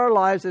come to our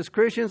lives as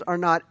Christians are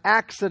not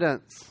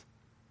accidents.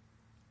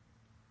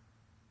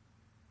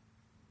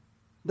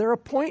 They're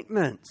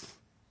appointments.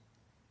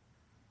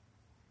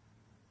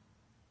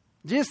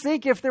 Just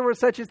think if there were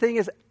such a thing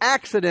as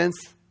accidents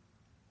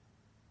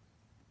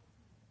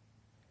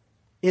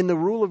in the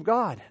rule of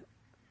God.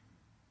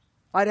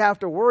 I'd have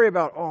to worry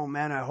about, oh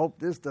man, I hope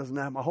this doesn't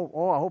happen. I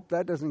hope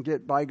that doesn't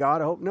get by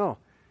God. I hope no.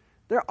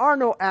 There are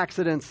no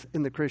accidents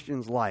in the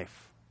Christian's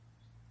life.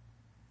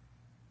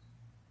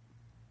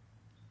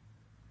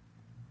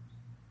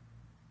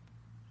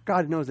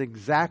 God knows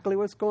exactly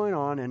what's going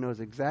on and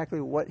knows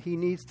exactly what He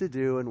needs to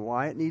do and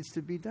why it needs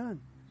to be done.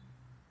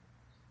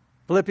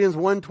 Philippians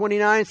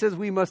 1:29 says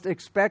we must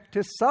expect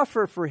to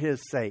suffer for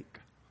His sake.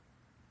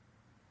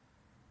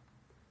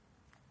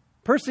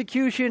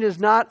 Persecution is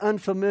not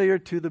unfamiliar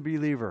to the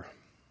believer.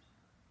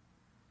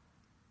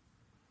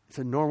 It's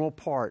a normal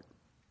part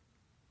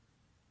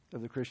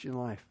of the Christian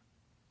life.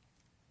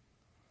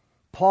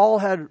 Paul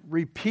had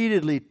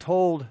repeatedly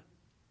told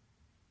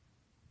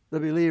the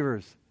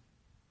believers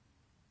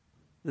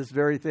this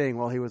very thing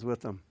while he was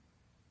with them.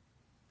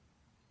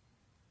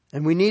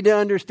 And we need to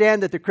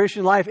understand that the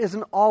Christian life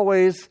isn't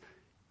always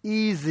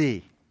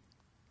easy.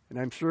 And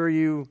I'm sure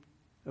you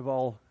have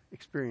all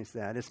experienced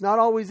that. It's not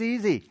always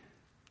easy.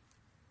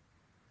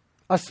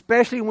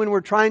 Especially when we're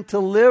trying to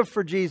live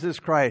for Jesus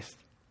Christ.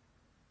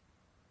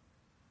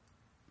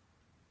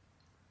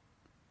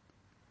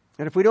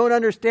 And if we don't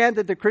understand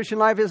that the Christian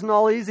life isn't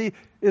always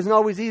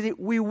easy,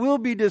 we will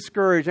be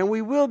discouraged and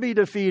we will be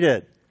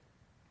defeated.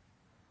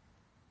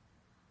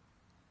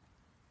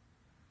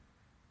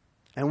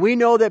 And we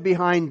know that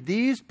behind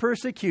these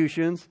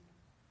persecutions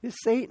is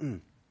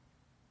Satan.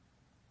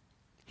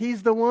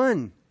 He's the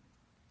one.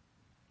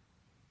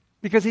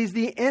 Because he's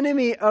the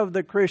enemy of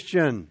the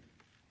Christian.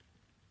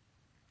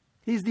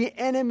 He's the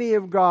enemy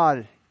of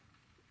God.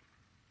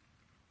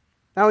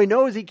 Now he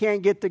knows he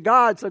can't get to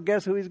God, so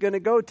guess who he's going to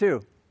go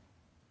to?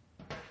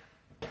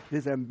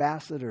 His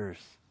ambassadors,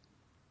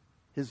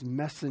 his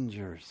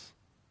messengers,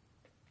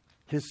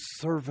 his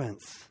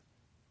servants,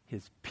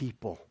 his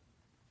people.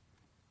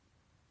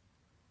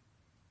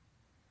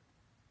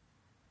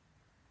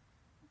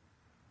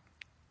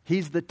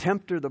 He's the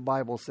tempter, the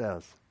Bible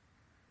says.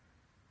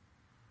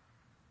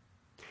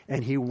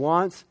 And he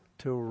wants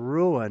to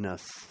ruin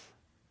us.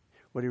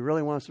 What he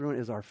really wants to ruin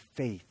is our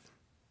faith.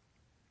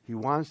 He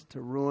wants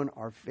to ruin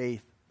our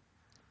faith.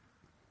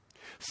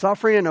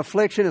 Suffering and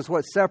affliction is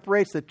what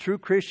separates the true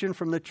Christian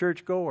from the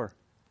churchgoer.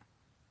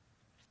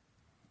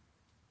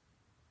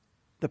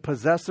 The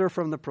possessor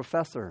from the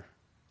professor.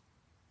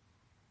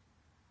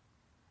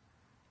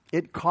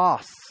 It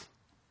costs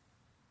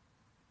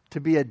to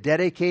be a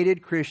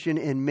dedicated Christian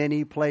in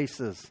many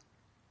places.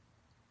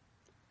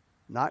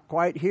 Not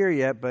quite here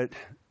yet, but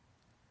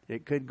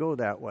It could go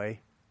that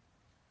way.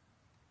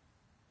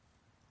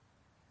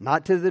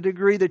 Not to the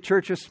degree the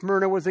church of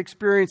Smyrna was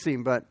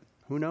experiencing, but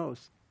who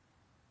knows?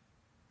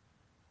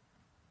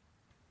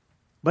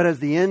 But as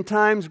the end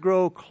times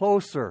grow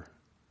closer,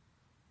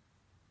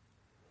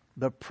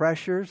 the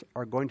pressures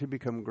are going to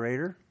become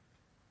greater.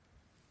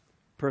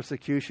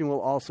 Persecution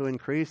will also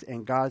increase,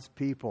 and God's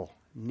people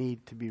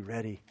need to be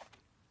ready.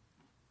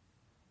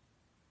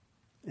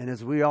 And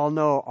as we all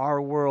know, our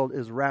world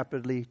is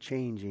rapidly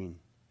changing.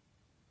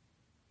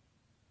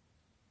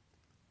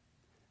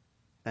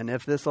 And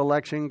if this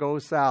election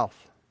goes south,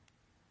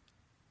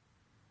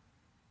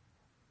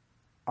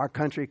 our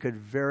country could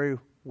very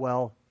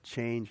well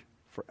change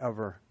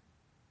forever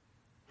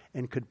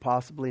and could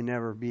possibly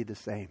never be the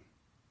same.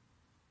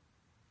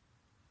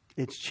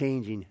 It's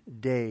changing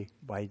day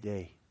by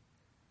day.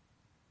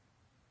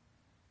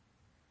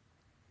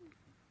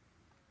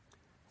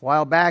 A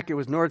while back, it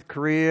was North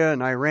Korea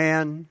and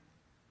Iran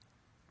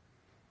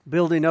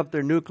building up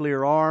their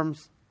nuclear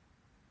arms.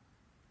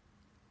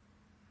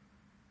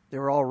 They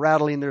were all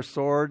rattling their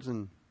swords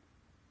and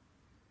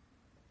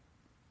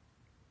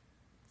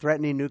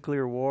threatening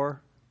nuclear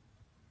war.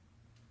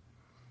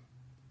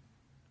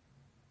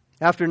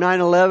 After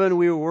 9/11,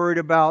 we were worried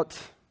about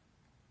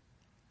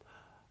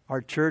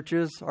our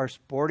churches, our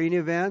sporting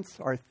events,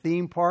 our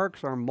theme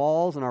parks, our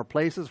malls, and our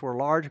places where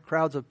large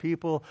crowds of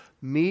people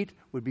meet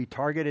would be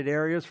targeted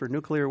areas for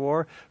nuclear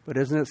war. But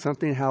isn't it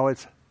something how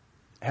it's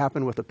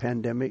happened with the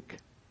pandemic?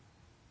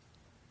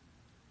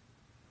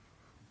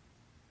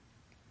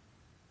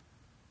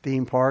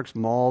 Theme parks,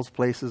 malls,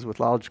 places with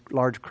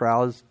large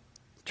crowds,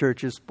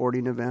 churches,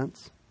 sporting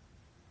events.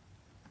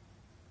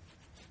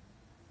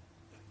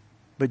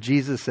 But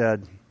Jesus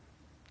said,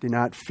 do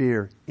not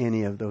fear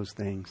any of those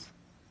things.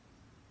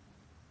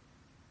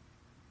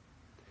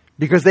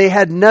 Because they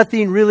had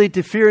nothing really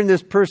to fear in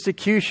this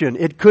persecution.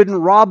 It couldn't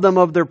rob them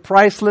of their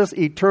priceless,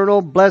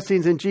 eternal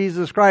blessings in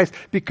Jesus Christ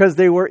because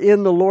they were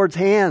in the Lord's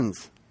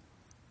hands.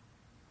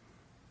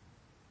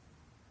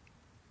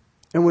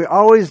 And we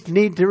always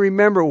need to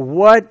remember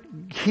what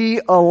He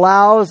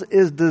allows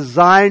is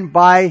designed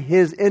by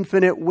His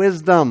infinite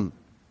wisdom.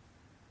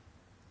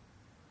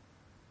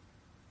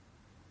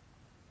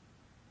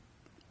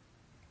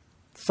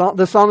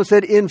 The psalmist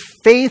said, in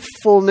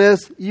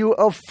faithfulness you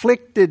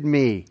afflicted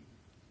me.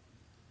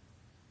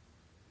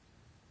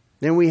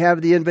 Then we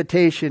have the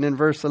invitation in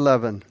verse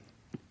 11.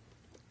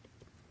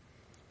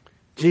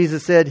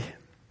 Jesus said,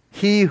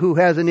 he who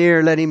has an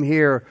ear, let him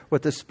hear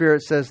what the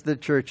Spirit says to the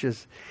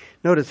churches.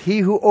 Notice, he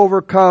who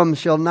overcomes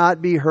shall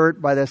not be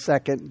hurt by the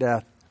second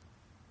death.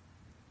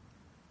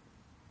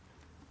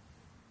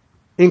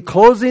 In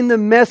closing the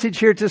message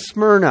here to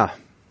Smyrna,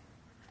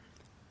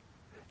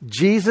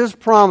 Jesus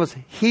promised,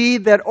 he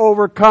that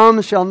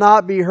overcomes shall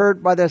not be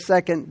hurt by the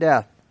second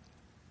death.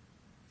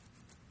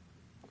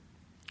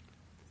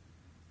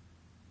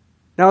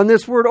 Now, in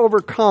this word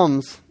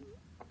overcomes,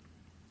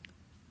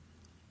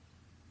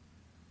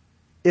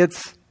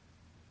 it's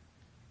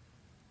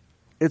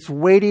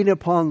waiting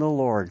upon the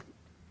Lord.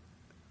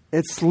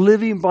 It's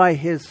living by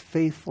His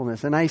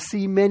faithfulness. And I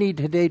see many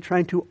today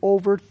trying to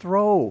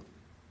overthrow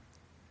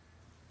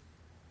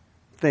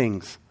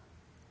things.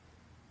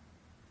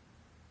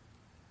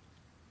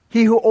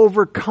 He who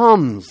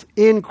overcomes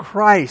in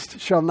Christ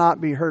shall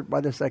not be hurt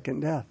by the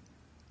second death.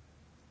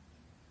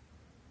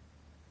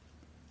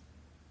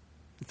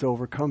 It's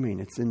overcoming.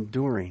 It's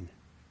enduring.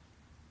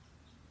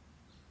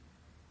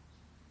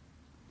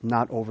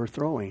 Not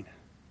overthrowing.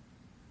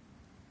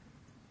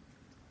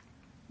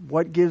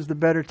 What gives the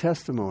better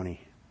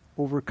testimony?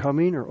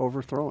 Overcoming or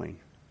overthrowing?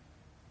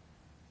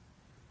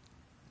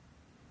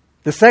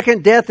 The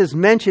second death is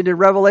mentioned in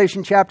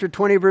Revelation chapter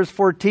 20, verse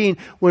 14,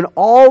 when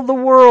all the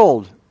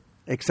world,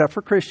 except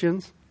for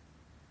Christians,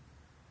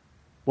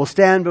 will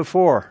stand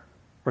before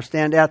or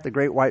stand at the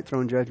great white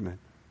throne judgment.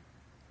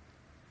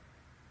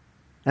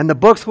 And the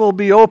books will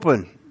be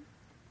open.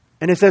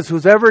 And it says,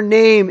 whosever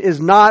name is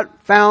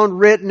not found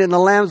written in the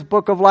Lamb's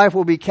book of life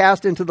will be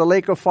cast into the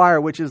lake of fire,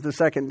 which is the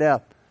second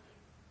death.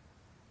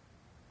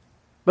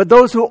 But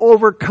those who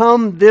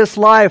overcome this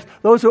life,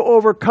 those who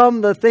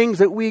overcome the things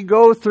that we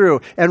go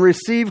through and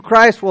receive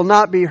Christ will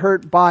not be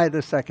hurt by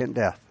the second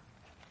death.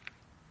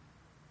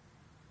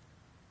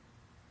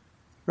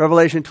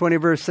 Revelation 20,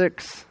 verse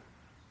 6.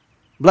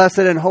 Blessed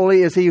and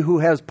holy is he who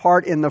has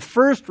part in the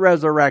first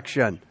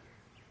resurrection.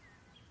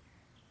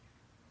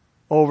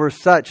 Over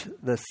such,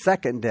 the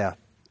second death,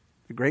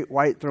 the great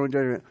white throne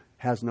judgment,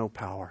 has no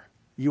power.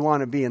 You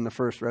want to be in the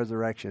first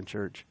resurrection,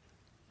 church.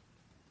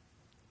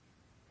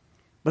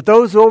 But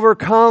those who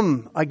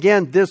overcome,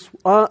 again, those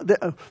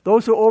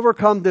who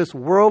overcome this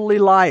worldly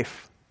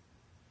life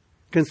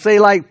can say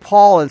like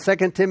Paul in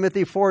 2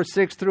 Timothy 4,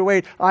 6 through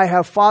 8, I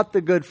have fought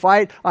the good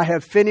fight, I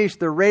have finished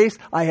the race,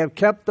 I have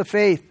kept the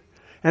faith.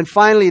 And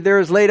finally, there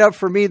is laid up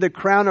for me the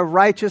crown of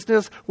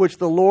righteousness, which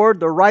the Lord,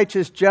 the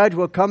righteous judge,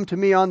 will come to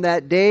me on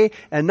that day,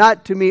 and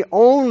not to me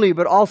only,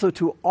 but also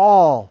to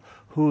all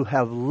who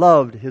have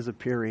loved His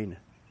appearing.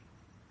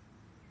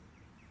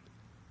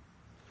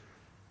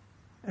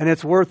 And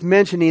it's worth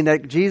mentioning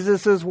that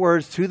Jesus'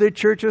 words to the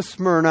church of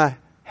Smyrna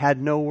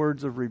had no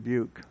words of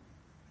rebuke.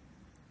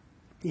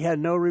 He had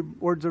no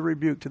words of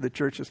rebuke to the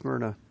church of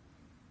Smyrna.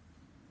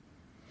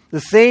 The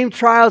same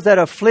trials that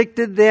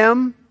afflicted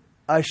them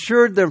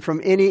assured them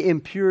from any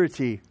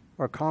impurity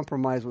or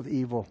compromise with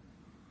evil.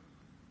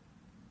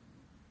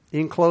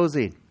 In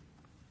closing,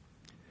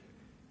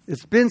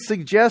 it's been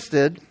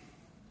suggested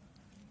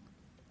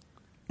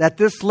that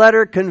this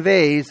letter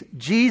conveys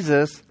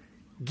Jesus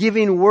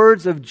giving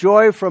words of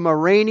joy from a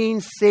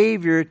reigning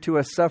Savior to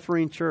a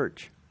suffering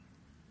church.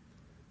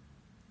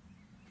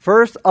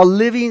 First, a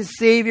living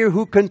Savior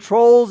who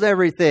controls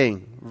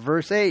everything.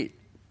 Verse 8.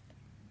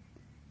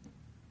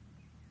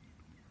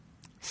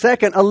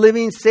 Second, a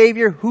living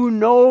Savior who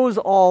knows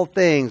all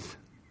things.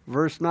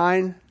 Verse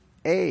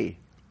 9a.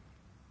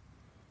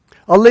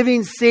 A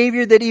living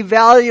Savior that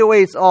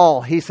evaluates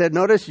all. He said,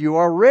 notice, you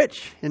are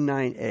rich in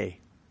 9a.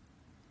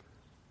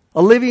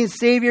 A living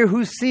Savior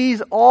who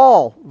sees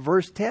all.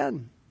 Verse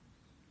 10.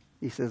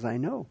 He says, I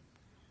know.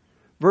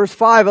 Verse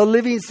 5, a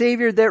living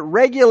Savior that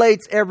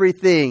regulates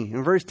everything.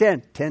 In verse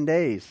 10, 10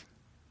 days.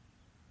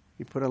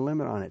 He put a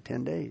limit on it,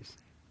 10 days.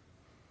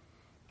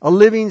 A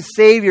living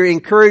Savior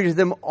encourages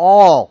them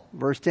all.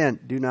 Verse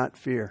 10, do not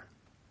fear.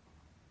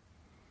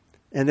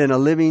 And then a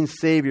living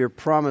Savior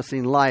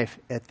promising life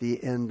at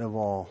the end of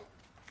all.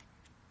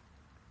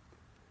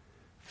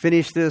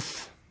 Finish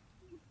this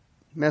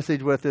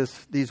message with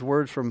these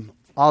words from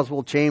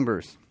Oswald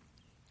Chambers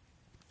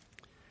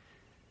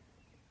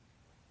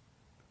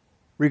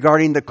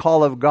regarding the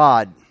call of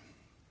God.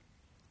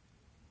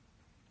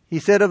 He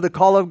said of the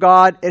call of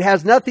God, it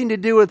has nothing to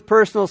do with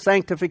personal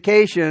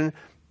sanctification,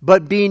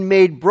 but being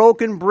made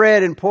broken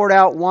bread and poured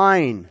out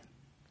wine.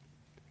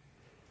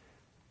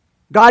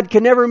 God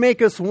can never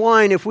make us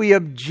wine if we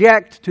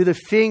object to the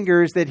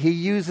fingers that He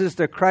uses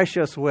to crush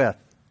us with.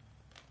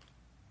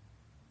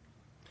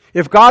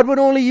 If God would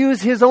only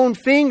use His own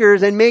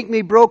fingers and make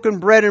me broken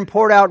bread and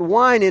poured out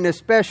wine in a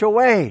special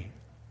way.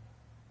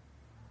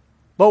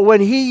 But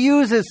when He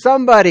uses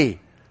somebody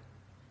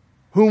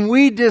whom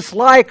we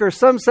dislike or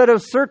some set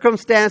of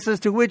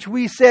circumstances to which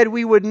we said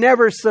we would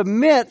never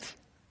submit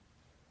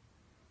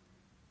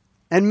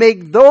and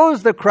make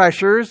those the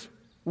crushers,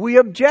 we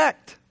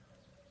object.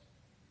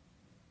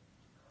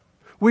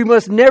 We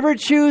must never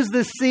choose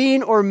the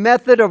scene or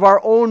method of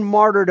our own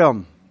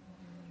martyrdom.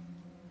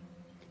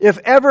 If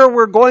ever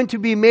we're going to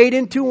be made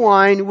into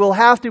wine, we'll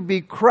have to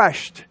be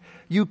crushed.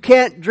 You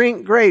can't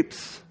drink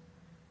grapes.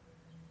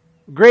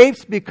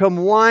 Grapes become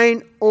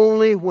wine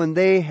only when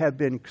they have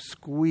been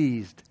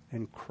squeezed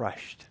and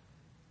crushed.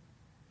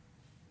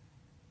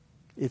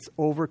 It's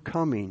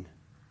overcoming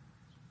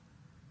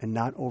and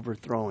not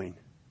overthrowing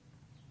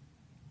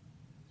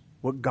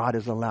what God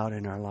has allowed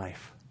in our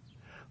life.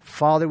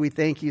 Father, we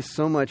thank You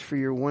so much for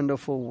Your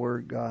wonderful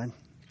word, God.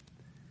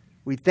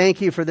 We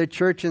thank You for the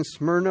church in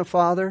Smyrna,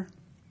 Father.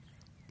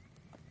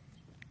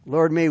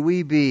 Lord, may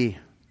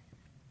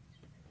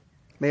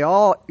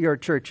all Your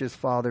churches,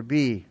 Father,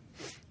 be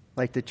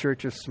like the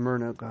church of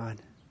Smyrna, God.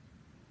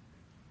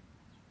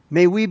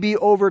 May we be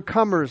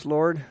overcomers,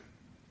 Lord,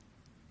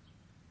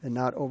 and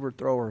not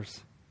overthrowers.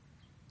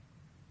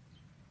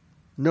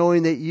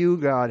 Knowing that You,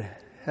 God,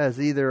 has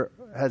either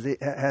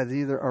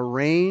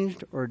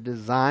arranged or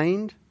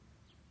designed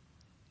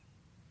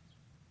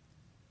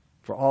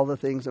for all the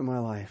things in my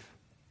life.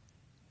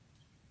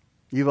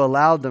 You've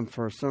allowed them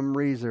for some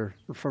reason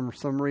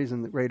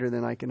greater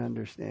than I can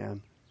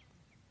understand.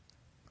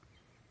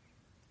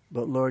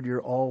 But Lord,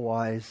 You're all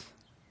wise.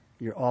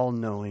 You're all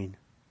knowing.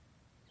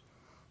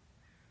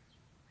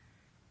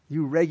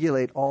 You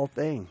regulate all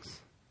things.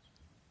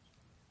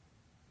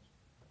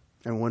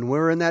 And when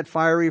we're in that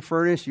fiery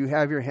furnace, You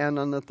have Your hand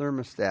on the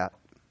thermostat.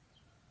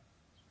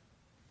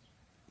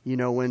 You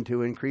know when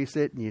to increase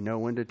it and You know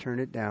when to turn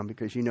it down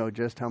because You know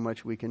just how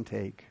much we can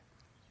take.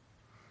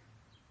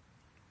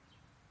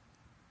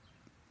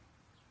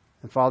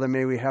 And Father,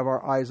 may we have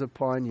our eyes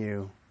upon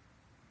You.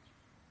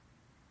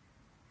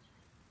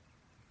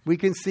 We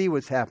can see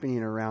what's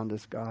happening around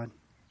us, God.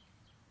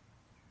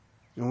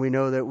 And we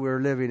know that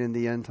we're living in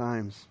the end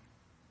times.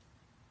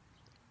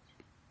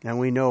 And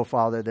we know,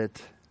 Father,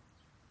 that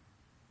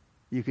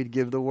You could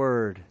give the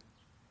word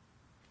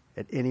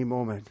at any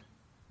moment.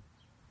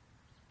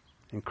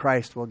 And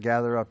Christ will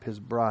gather up His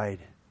bride.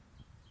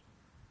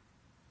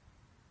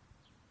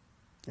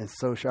 And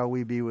so shall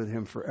we be with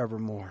Him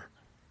forevermore.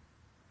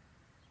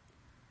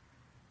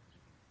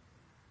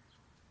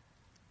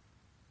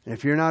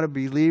 If you're not a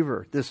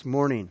believer this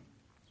morning,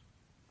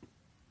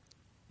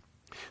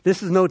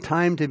 this is no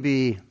time to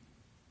be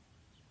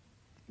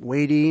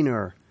waiting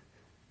or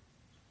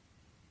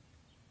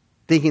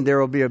thinking there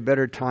will be a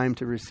better time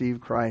to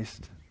receive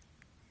Christ.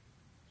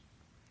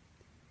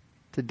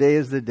 Today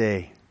is the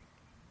day.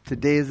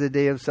 Today is the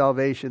day of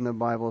salvation, the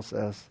Bible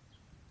says.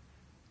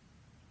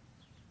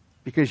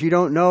 Because you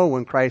don't know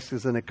when Christ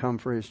is going to come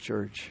for His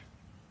church.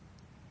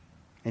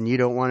 And you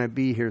don't want to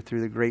be here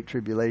through the great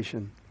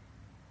tribulation.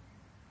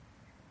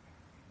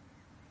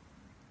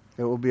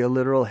 It will be a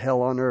literal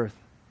hell on earth.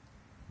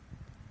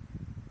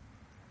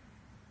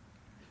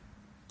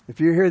 If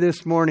you're here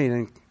this morning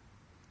and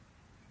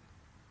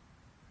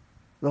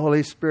the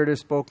Holy Spirit has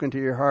spoken to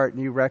your heart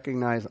and you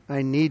recognize,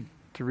 I need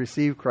to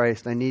receive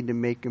Christ, I need to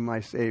make Him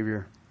my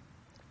Savior.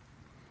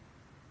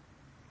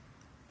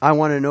 I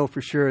want to know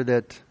for sure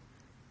that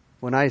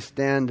when I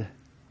stand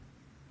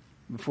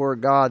before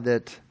God,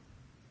 that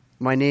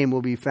my name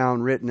will be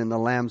found written in the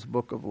Lamb's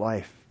Book of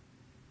Life.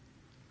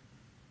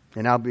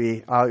 And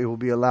it will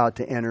be allowed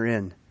to enter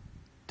in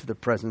to the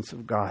presence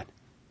of God.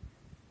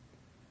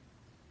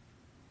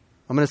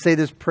 I'm going to say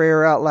this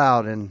prayer out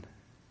loud, and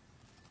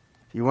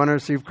if you want to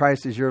receive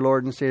Christ as your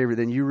Lord and Savior,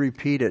 then you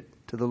repeat it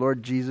to the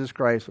Lord Jesus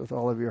Christ with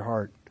all of your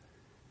heart.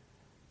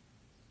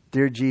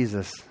 Dear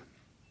Jesus,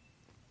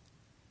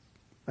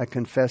 I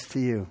confess to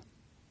you,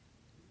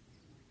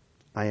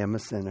 I am a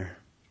sinner.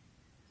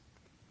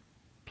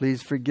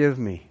 Please forgive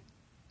me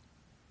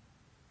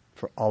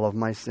for all of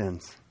my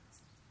sins.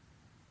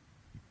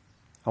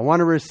 I want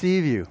to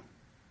receive you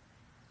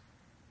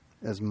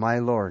as my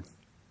Lord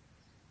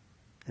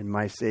and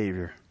my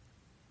Savior.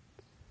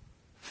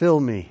 Fill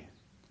me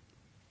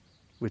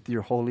with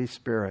your Holy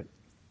Spirit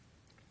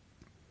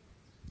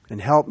and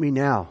help me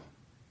now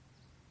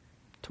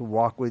to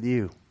walk with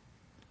you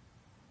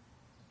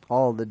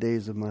all the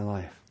days of my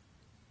life.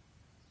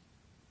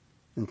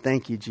 And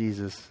thank you,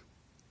 Jesus,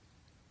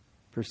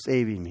 for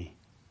saving me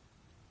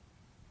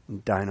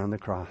and dying on the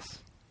cross.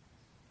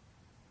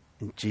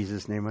 In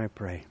Jesus' name I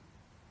pray.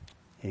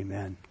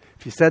 Amen.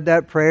 If you said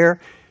that prayer,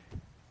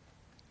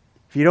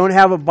 if you don't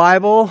have a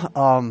Bible,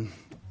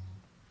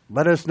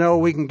 let us know.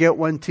 We can get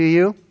one to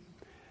you.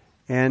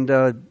 And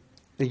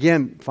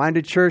again, find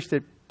a church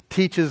that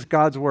teaches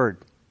God's Word.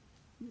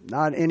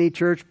 Not any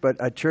church, but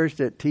a church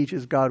that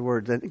teaches God's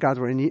Word.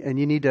 And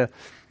you need to,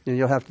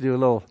 you'll have to do a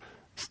little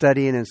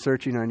studying and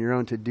searching on your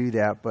own to do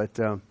that. But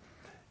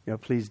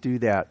please do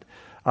that.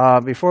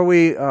 Before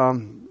we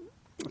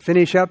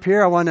finish up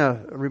here, I want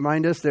to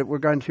remind us that we're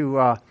going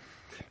to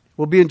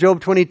we'll be in Job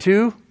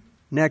 22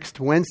 next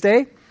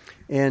Wednesday.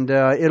 And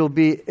it'll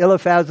be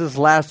Eliphaz's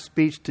last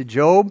speech to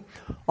Job.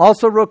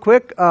 Also, real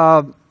quick,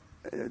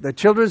 the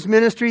children's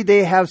ministry,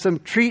 they have some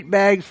treat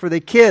bags for the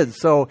kids.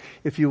 So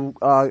if you'll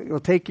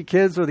take your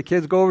kids or the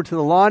kids go over to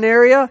the lawn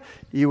area,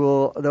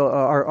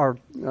 our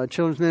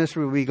children's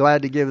ministry will be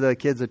glad to give the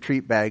kids a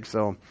treat bag.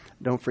 So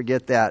don't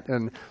forget that.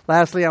 And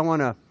lastly, I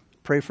want to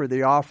pray for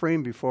the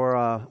offering before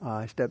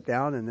I step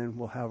down, and then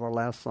we'll have our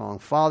last song.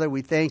 Father,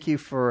 we thank you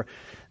for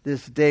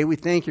this day. We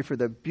thank you for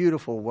the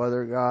beautiful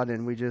weather, God,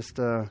 and we just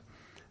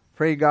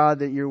pray, God,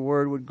 that your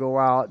word would go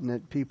out and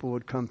that people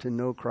would come to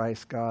know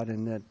Christ, God,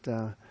 and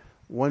that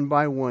one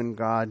by one,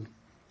 God,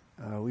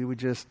 we would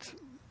just,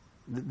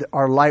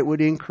 our light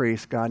would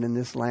increase, God, in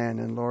this land.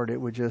 And Lord,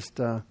 it would just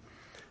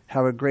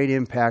have a great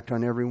impact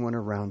on everyone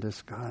around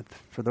us, God.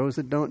 For those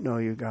that don't know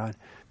you, God,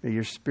 may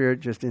your Spirit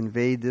just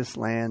invade this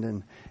land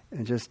and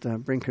just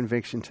bring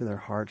conviction to their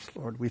hearts,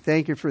 Lord. We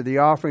thank you for the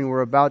offering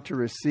we're about to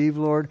receive,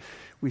 Lord.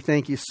 We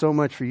thank you so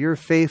much for your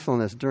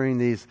faithfulness during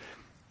these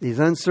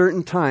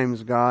uncertain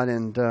times, God,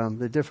 and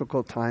the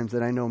difficult times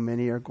that I know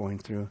many are going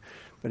through.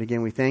 But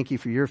again, we thank you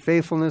for your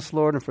faithfulness,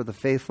 Lord, and for the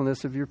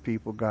faithfulness of your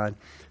people, God,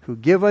 who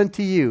give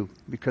unto you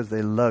because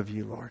they love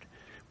you, Lord.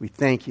 We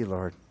thank you,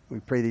 Lord.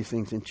 We pray these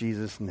things in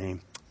Jesus'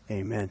 name.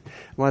 Amen.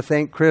 I want to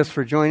thank Chris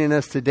for joining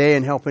us today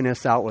and helping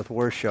us out with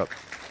worship.